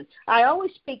my children. I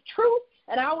always speak truth,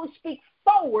 and I always speak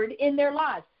forward in their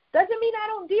lives. Doesn't mean I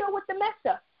don't deal with the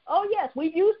mess up. Oh, yes,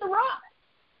 we've used the rod.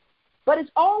 But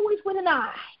it's always with an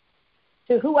eye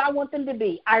to who I want them to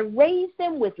be. I raise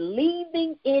them with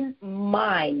leaving in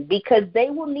mind because they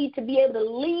will need to be able to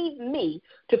leave me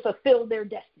to fulfill their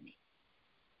destiny.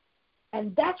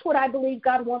 And that's what I believe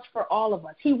God wants for all of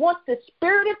us. He wants the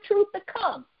Spirit of truth to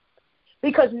come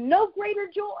because no greater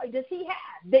joy does he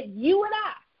have that you and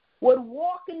I would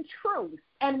walk in truth.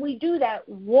 And we do that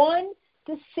one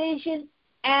decision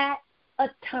at a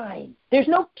time. There's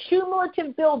no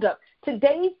cumulative buildup.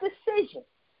 Today's decision,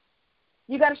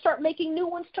 you got to start making new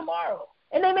ones tomorrow.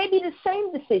 And they may be the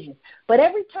same decision. But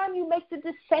every time you make the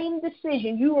same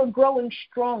decision, you are growing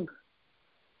stronger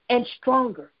and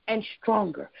stronger and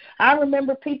stronger. I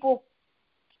remember people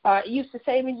used to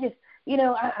say to me, just,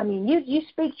 you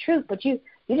speak truth, but you're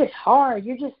just hard.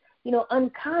 You're just,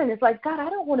 unkind. It's like, God, I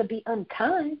don't want to be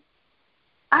unkind.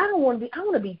 I want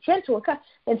to be gentle and kind.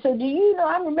 And so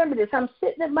I remember this. I'm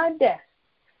sitting at my desk,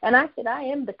 and I said, I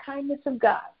am the kindness of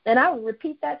God. And I would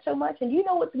repeat that so much. And you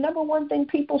know what the number one thing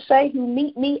people say who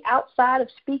meet me outside of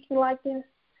speaking like this?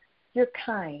 You're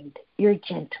kind. You're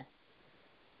gentle.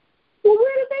 Well,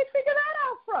 where did they figure that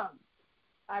out from?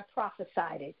 I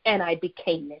prophesied it, and I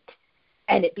became it.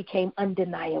 And it became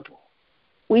undeniable.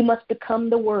 We must become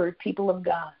the Word, people of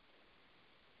God.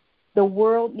 The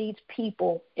world needs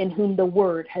people in whom the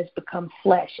Word has become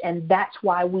flesh, and that's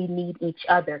why we need each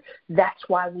other. That's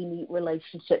why we need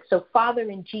relationships. So, Father,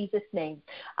 in Jesus' name,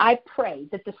 I pray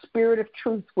that the Spirit of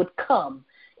truth would come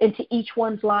into each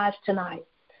one's lives tonight.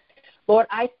 Lord,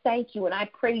 I thank you and I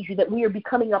praise you that we are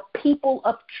becoming a people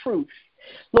of truth.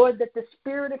 Lord, that the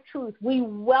Spirit of truth, we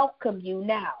welcome you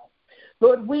now.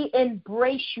 Lord, we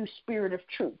embrace you, Spirit of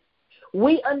truth.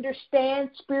 We understand,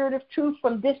 Spirit of truth,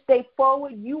 from this day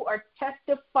forward, you are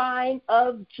testifying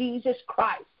of Jesus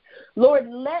Christ. Lord,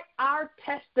 let our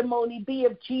testimony be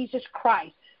of Jesus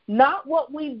Christ, not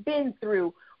what we've been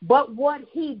through, but what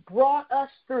he brought us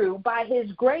through by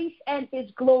his grace and his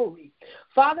glory.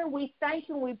 Father, we thank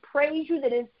you and we praise you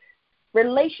that as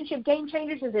relationship game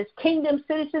changers and as kingdom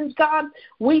citizens, God,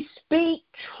 we speak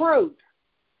truth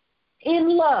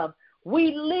in love.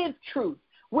 We live truth.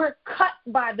 We're cut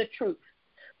by the truth.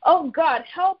 Oh, God,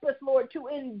 help us, Lord, to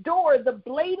endure the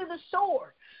blade of the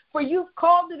sword. For you've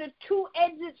called it a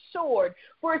two-edged sword.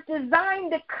 For it's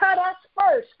designed to cut us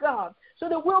first, God, so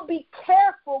that we'll be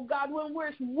careful, God, when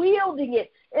we're wielding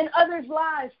it in others'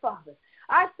 lives, Father.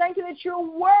 I thank you that your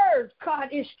word, God,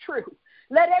 is true.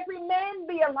 Let every man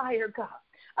be a liar, God.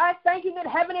 I thank you that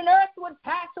heaven and earth would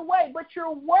pass away, but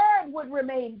your word would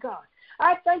remain, God.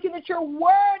 I thank you that your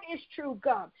word is true,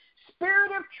 God.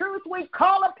 Spirit of truth, we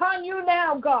call upon you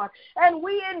now, God, and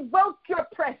we invoke your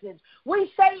presence.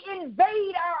 We say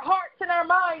invade our hearts and our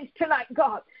minds tonight,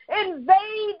 God.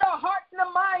 Invade the hearts and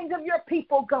the minds of your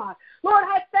people, God. Lord,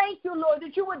 I thank you, Lord,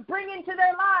 that you would bring into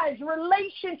their lives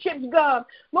relationships, God.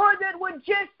 Lord, that would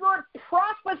just, Lord,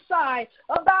 prophesy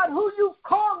about who you've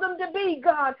called them to be,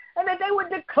 God, and that they would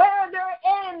declare their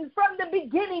end from the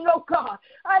beginning, oh God.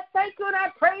 I thank you and I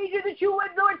praise you that you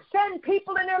would, Lord, send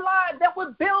people in their lives that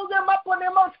would build them up on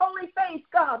their most holy faith,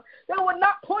 God, that would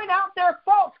not point out their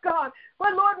faults, God,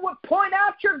 but, Lord, would point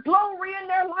out your glory in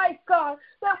their life, God,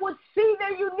 that would see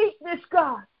their uniqueness,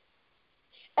 God,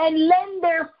 and lend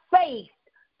their faith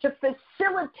to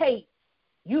facilitate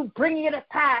you bringing it to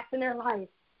pass in their life.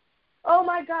 Oh,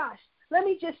 my gosh, let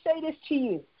me just say this to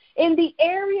you. In the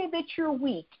area that you're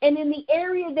weak and in the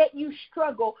area that you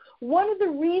struggle, one of the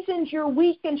reasons you're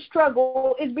weak and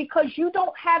struggle is because you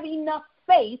don't have enough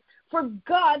faith for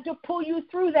God to pull you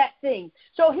through that thing.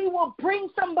 So he will bring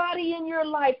somebody in your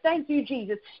life. Thank you,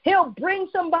 Jesus. He'll bring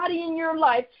somebody in your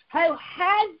life who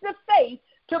has the faith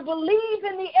to believe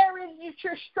in the areas that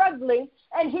you're struggling,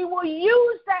 and he will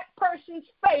use that person's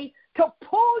faith to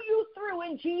pull you through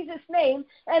in Jesus' name.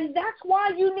 And that's why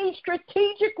you need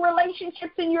strategic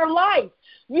relationships in your life.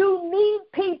 You need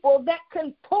people that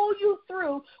can pull you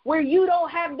through where you don't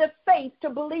have the faith to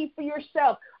believe for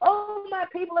yourself. Oh, my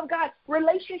people of God,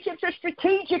 relationships are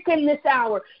strategic in this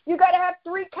hour. You got to have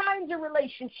three kinds of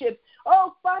relationships.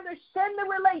 Oh, Father, send the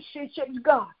relationships,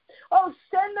 God. Oh,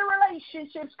 send the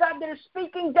relationships, God, that are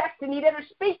speaking destiny, that are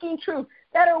speaking truth,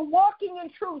 that are walking in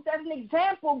truth as an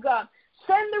example, God.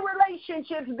 Send the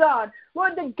relationships, God.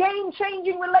 Lord, the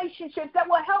game-changing relationships that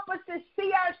will help us to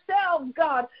see ourselves,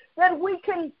 God, that we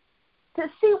can to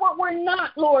see what we're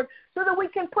not, Lord, so that we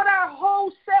can put our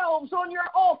whole selves on your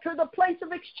altar, the place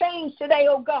of exchange today,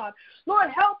 oh God. Lord,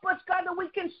 help us, God, that we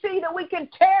can we see that we can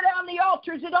tear down the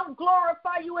altars that don't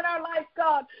glorify you in our life,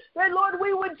 God. That, Lord,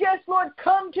 we would just, Lord,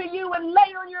 come to you and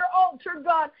lay on your altar,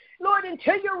 God. Lord,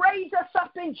 until you raise us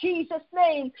up in Jesus'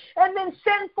 name. And then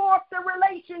send forth the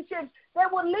relationships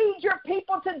that will lead your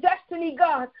people to destiny,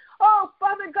 God. Oh,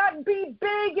 Father God, be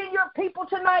big in your people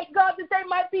tonight, God, that they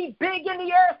might be big in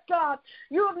the earth, God.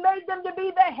 You have made them to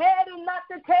be the head and not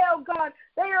the tail, God.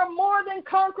 They are more than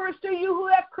conquerors to you who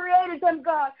have created them,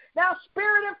 God. Now,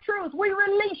 Spirit of truth, we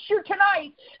release you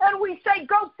tonight, and we say,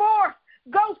 go forth,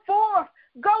 go forth,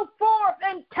 go forth,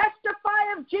 and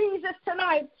testify of Jesus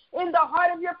tonight in the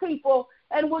heart of your people.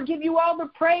 And we'll give you all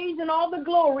the praise and all the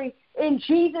glory in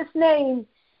Jesus' name.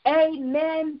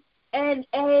 Amen and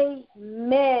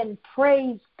amen.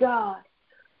 Praise God.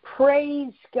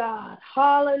 Praise God.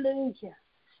 Hallelujah.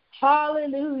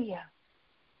 Hallelujah.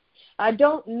 I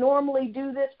don't normally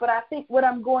do this, but I think what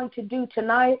I'm going to do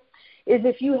tonight is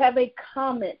if you have a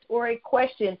comment or a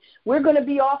question, we're going to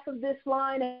be off of this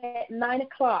line at 9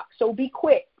 o'clock, so be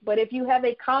quick. But if you have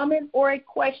a comment or a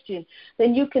question,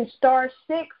 then you can star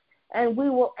 6, and we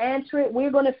will answer it.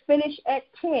 We're going to finish at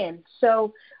 10,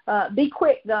 so be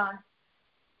quick, God.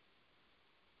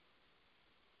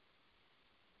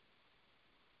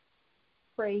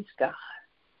 Praise God.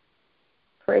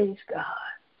 Praise God.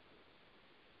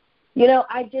 You know,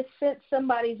 I just sent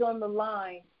somebody's on the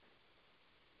line,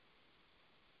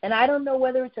 and I don't know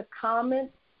whether it's a comment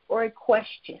or a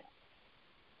question,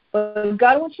 but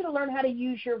God wants you to learn how to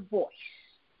use your voice.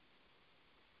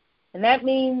 And that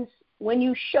means when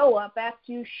you show up,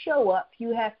 after you show up,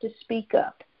 you have to speak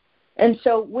up. And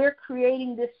so we're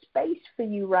creating this space for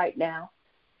you right now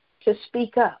to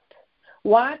speak up.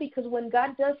 Why? Because when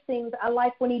God does things, I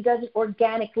like when he does it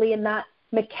organically and not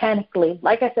mechanically.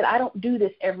 Like I said, I don't do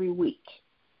this every week.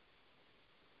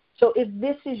 So if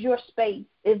this is your space,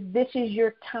 if this is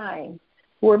your time,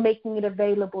 we're making it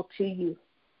available to you.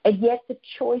 And yet the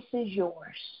choice is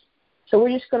yours. So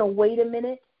we're just going to wait a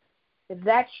minute. If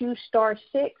that's you, star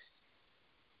 6.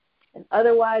 And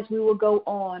otherwise, we will go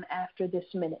on after this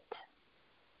minute.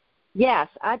 Yes,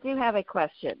 I do have a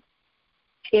question.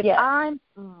 If I'm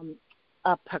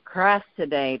a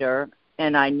procrastinator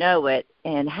and I know it,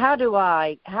 and how do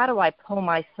I pull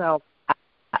myself?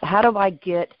 How do I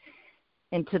get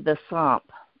into the slump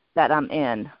that I'm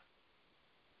in?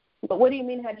 But what do you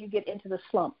mean? How do you get into the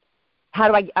slump? How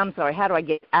do I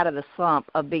get out of the slump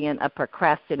of being a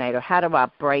procrastinator? How do I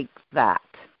break that?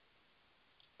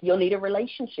 You'll need a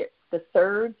relationship. The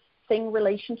third thing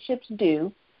relationships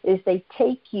do is they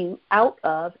take you out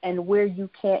of and where you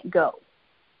can't go.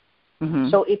 Mm-hmm.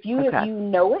 So if you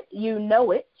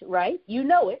know it, right? You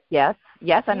know it. Yes,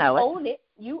 I know it.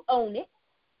 You own it.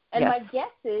 And my guess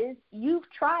is you've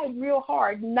tried real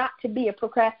hard not to be a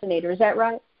procrastinator. Is that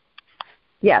right?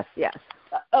 Yes.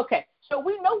 Okay. So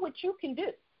we know what you can do.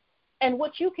 And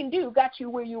what you can do got you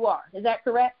where you are. Is that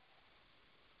correct?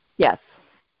 Yes.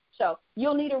 So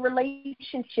you'll need a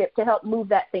relationship to help move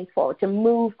that thing forward, to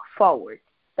move forward.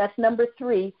 That's number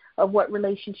 3 of what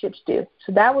relationships do.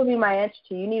 So that would be my answer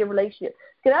to you. You need a relationship.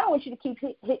 Because I don't want you to keep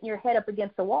hitting your head up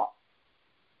against the wall.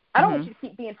 I don't want you to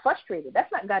keep being frustrated.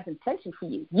 That's not God's intention for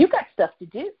you. You got stuff to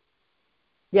do.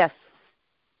 Yes.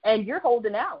 And you're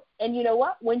holding out. And you know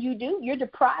what? When you do, you're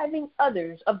depriving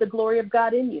others of the glory of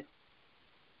God in you.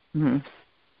 Mm-hmm.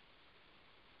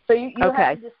 So you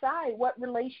have to decide what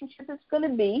relationship it's going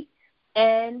to be,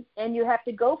 and you have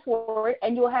to go for it,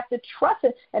 and you'll have to trust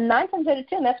it. And 9 times out of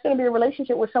 10, that's going to be a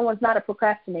relationship where someone's not a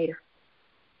procrastinator.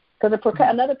 Because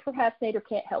another procrastinator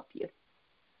can't help you.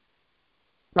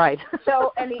 Right.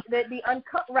 So, and the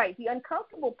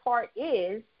uncomfortable part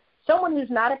is someone who's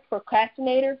not a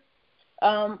procrastinator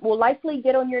will likely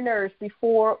get on your nerves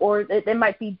before, or it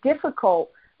might be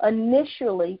difficult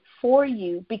initially for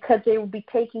you because they will be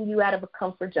taking you out of a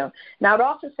comfort zone. Now, I'd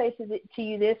also say to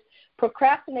you this: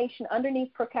 procrastination,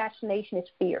 underneath procrastination is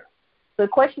fear. So the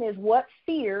question is, what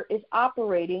fear is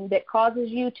operating that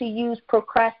causes you to use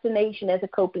procrastination as a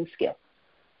coping skill?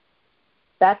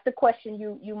 That's the question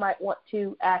you might want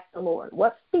to ask the Lord.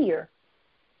 What fear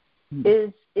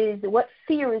motivates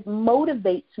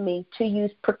me to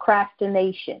use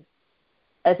procrastination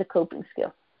as a coping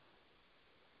skill?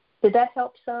 Did that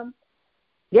help some?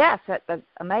 Yes, that's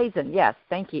amazing. Yes,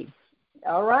 thank you.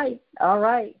 All right.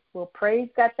 Well, praise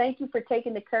God. Thank you for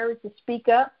taking the courage to speak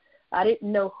up. I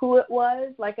didn't know who it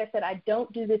was. Like I said, I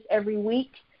don't do this every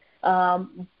week.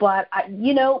 But,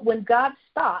 when God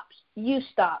stops, you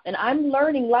stop. And I'm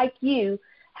learning, like you,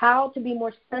 how to be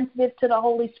more sensitive to the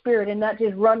Holy Spirit and not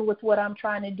just run with what I'm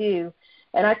trying to do.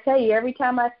 And I tell you, every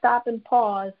time I stop and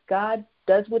pause, God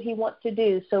does what he wants to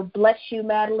do. So bless you,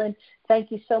 Madeline.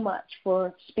 Thank you so much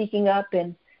for speaking up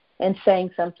and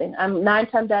saying something. 9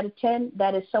 times out of 10,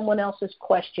 that is someone else's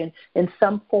question in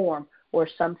some form or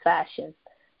some fashion.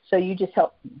 So you just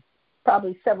helped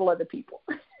probably several other people.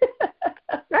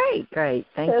 Great.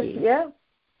 Thank you. Yeah.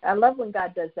 I love when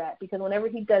God does that, because whenever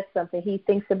he does something, he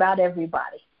thinks about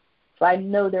everybody. So I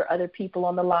know there are other people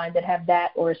on the line that have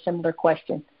that or a similar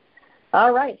question.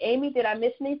 All right. Amy, did I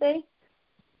miss anything?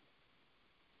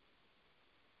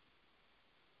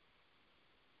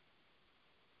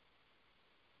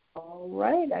 All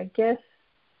right. I guess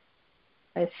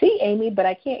I see Amy, but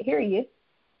I can't hear you.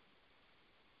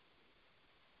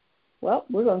 Well,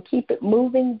 we're going to keep it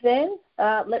moving then.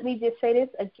 Let me just say this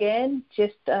again,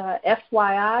 just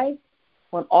FYI,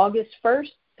 on August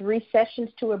 1st, 3 sessions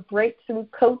to a breakthrough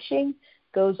coaching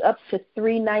goes up to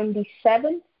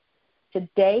 $397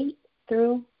 today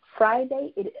through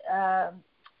Friday. It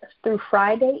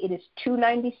is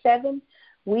 $297.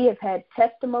 We have had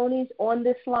testimonies on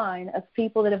this line of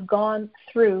people that have gone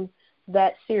through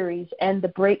that series and the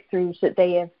breakthroughs that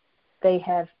they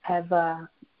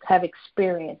have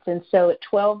experienced. And so at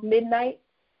 12 midnight,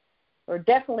 or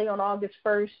definitely on August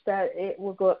 1st, it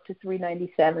will go up to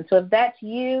 $397. So if that's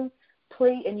you,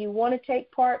 please, and you want to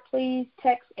take part, please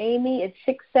text Amy at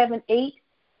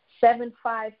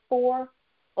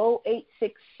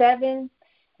 678-754-0867.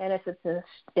 And if it's an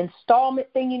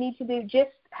installment thing you need to do,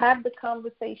 just have the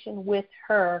conversation with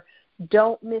her.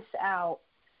 Don't miss out.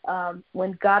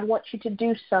 When God wants you to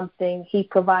do something, he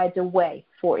provides a way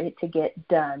for it to get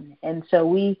done. And so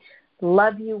we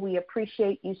love you. We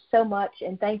appreciate you so much.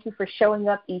 And thank you for showing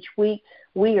up each week.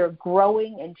 We are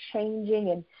growing and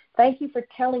changing. And thank you for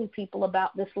telling people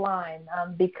about this line,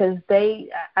 because I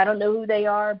don't know who they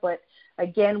are, but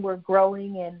again, we're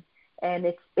growing, and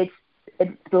it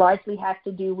largely has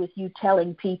to do with you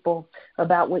telling people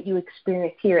about what you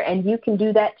experience here. And you can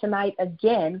do that tonight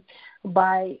again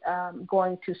by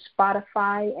going to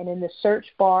Spotify, and in the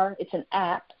search bar, it's an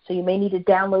app, so you may need to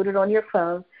download it on your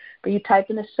phone, but you type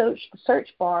in the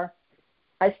search bar.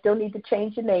 I still need to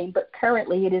change the name, but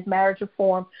currently it is Marriage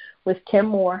Reform with Kim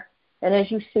Moore. And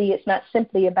as you see, it's not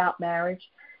simply about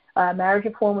marriage. Marriage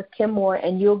Reform with Kim Moore,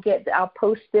 and I'll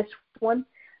post this one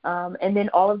and then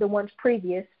all of the ones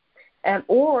previous.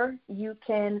 Or you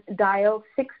can dial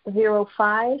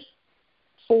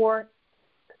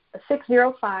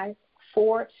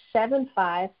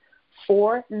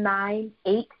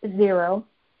 605-475-4980,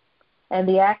 and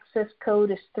the access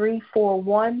code is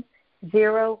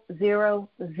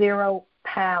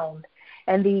 341000#.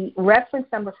 And the reference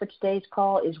number for today's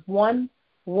call is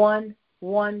 111#.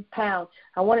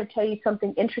 I want to tell you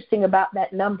something interesting about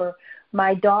that number.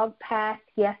 My dog passed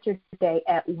yesterday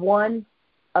at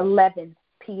 1:11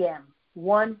 p.m.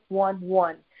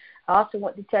 111. I also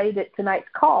want to tell you that tonight's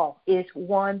call is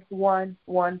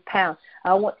 111#.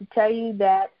 I want to tell you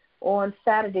that on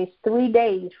Saturdays, 3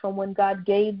 days from when God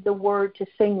gave the word to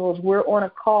singles, we're on a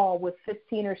call with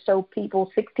 15 or so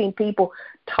people, 16 people,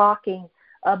 talking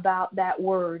about that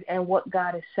word and what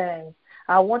God is saying.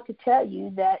 I want to tell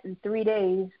you that in 3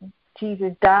 days,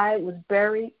 Jesus died, was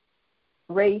buried,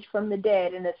 raised from the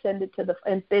dead, and ascended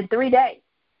in 3 days.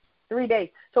 3 days.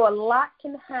 So a lot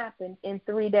can happen in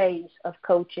 3 days of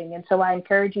coaching. And so I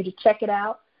encourage you to check it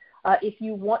out. If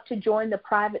you want to join the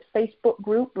private Facebook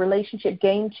group, Relationship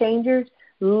Game Changers,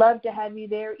 love to have you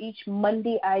there. Each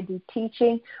Monday I do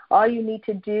teaching. All you need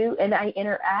to do, and I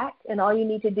interact, and all you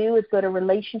need to do is go to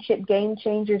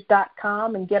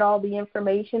relationshipgamechangers.com and get all the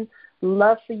information.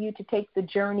 Love for you to take the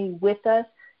journey with us.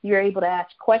 You're able to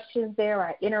ask questions there.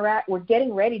 I interact. We're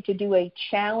getting ready to do a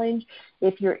challenge.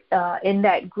 If you're in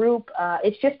that group,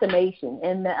 it's just amazing.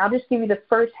 And I'll just give you the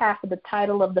first half of the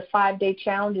title of the 5-day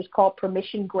challenge. It's called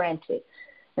Permission Granted.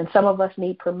 And some of us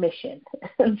need permission.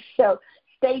 And so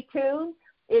stay tuned.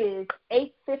 It is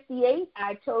 8:58.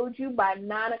 I told you by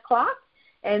 9 o'clock.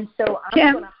 And so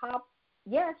I'm going to hop.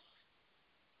 Yes.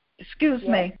 Excuse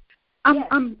me.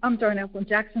 I'm Darnell from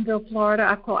Jacksonville, Florida.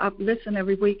 I listen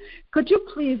every week. Could you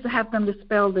please have them to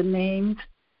spell the names,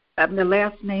 the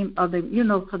last name of the,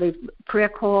 for the prayer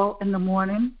call in the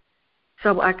morning,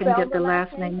 so I can get the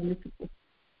last name.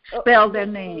 Spell their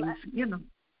names,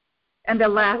 and their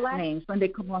last names when they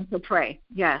come on to pray.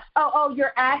 Yes. Oh,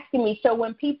 you're asking me. So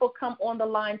when people come on the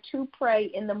line to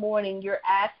pray in the morning, you're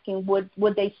asking would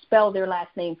they spell their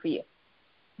last name for you?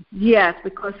 Yes,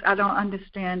 because I don't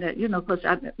understand it,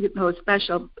 because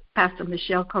especially Pastor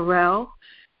Michelle Carell,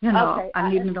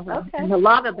 I need to know, and a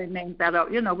lot of the names that are,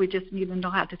 we just need to know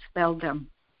how to spell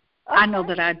them. Okay. I know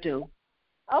that I do.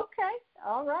 Okay,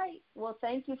 all right. Well,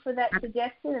 thank you for that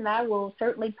suggestion, and I will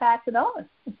certainly pass it on.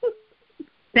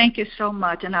 Thank you so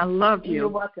much, and I love you. You're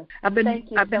welcome. I've been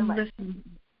so much. listening.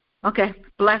 Okay,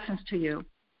 blessings to you.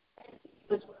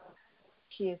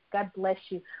 God bless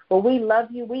you. Well, we love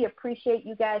you. We appreciate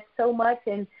you guys so much.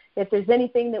 And if there's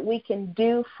anything that we can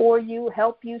do for you,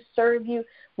 help you, serve you,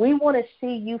 we want to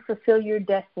see you fulfill your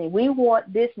destiny. We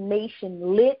want this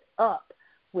nation lit up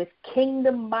with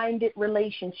kingdom-minded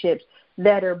relationships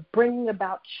that are bringing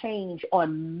about change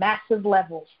on massive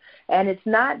levels. And it's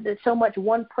not that so much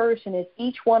one person, it's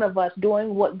each one of us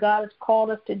doing what God has called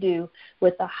us to do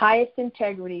with the highest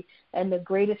integrity and the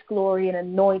greatest glory and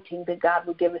anointing that God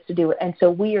would give us to do it. And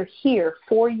so we are here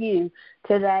for you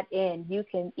to that end. You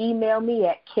can email me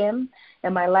at Kim,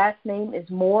 and my last name is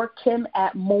Moore, Kim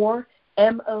at Moore,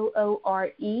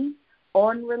 MOORE,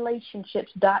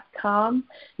 onrelationships.com.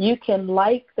 You can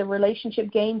like the Relationship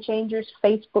Game Changers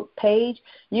Facebook page.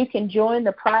 You can join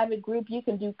the private group. You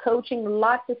can do coaching,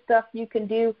 lots of stuff you can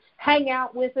do. Hang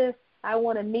out with us. I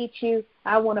want to meet you.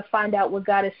 I want to find out what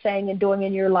God is saying and doing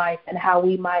in your life and how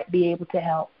we might be able to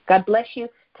help. God bless you.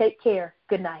 Take care.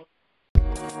 Good night.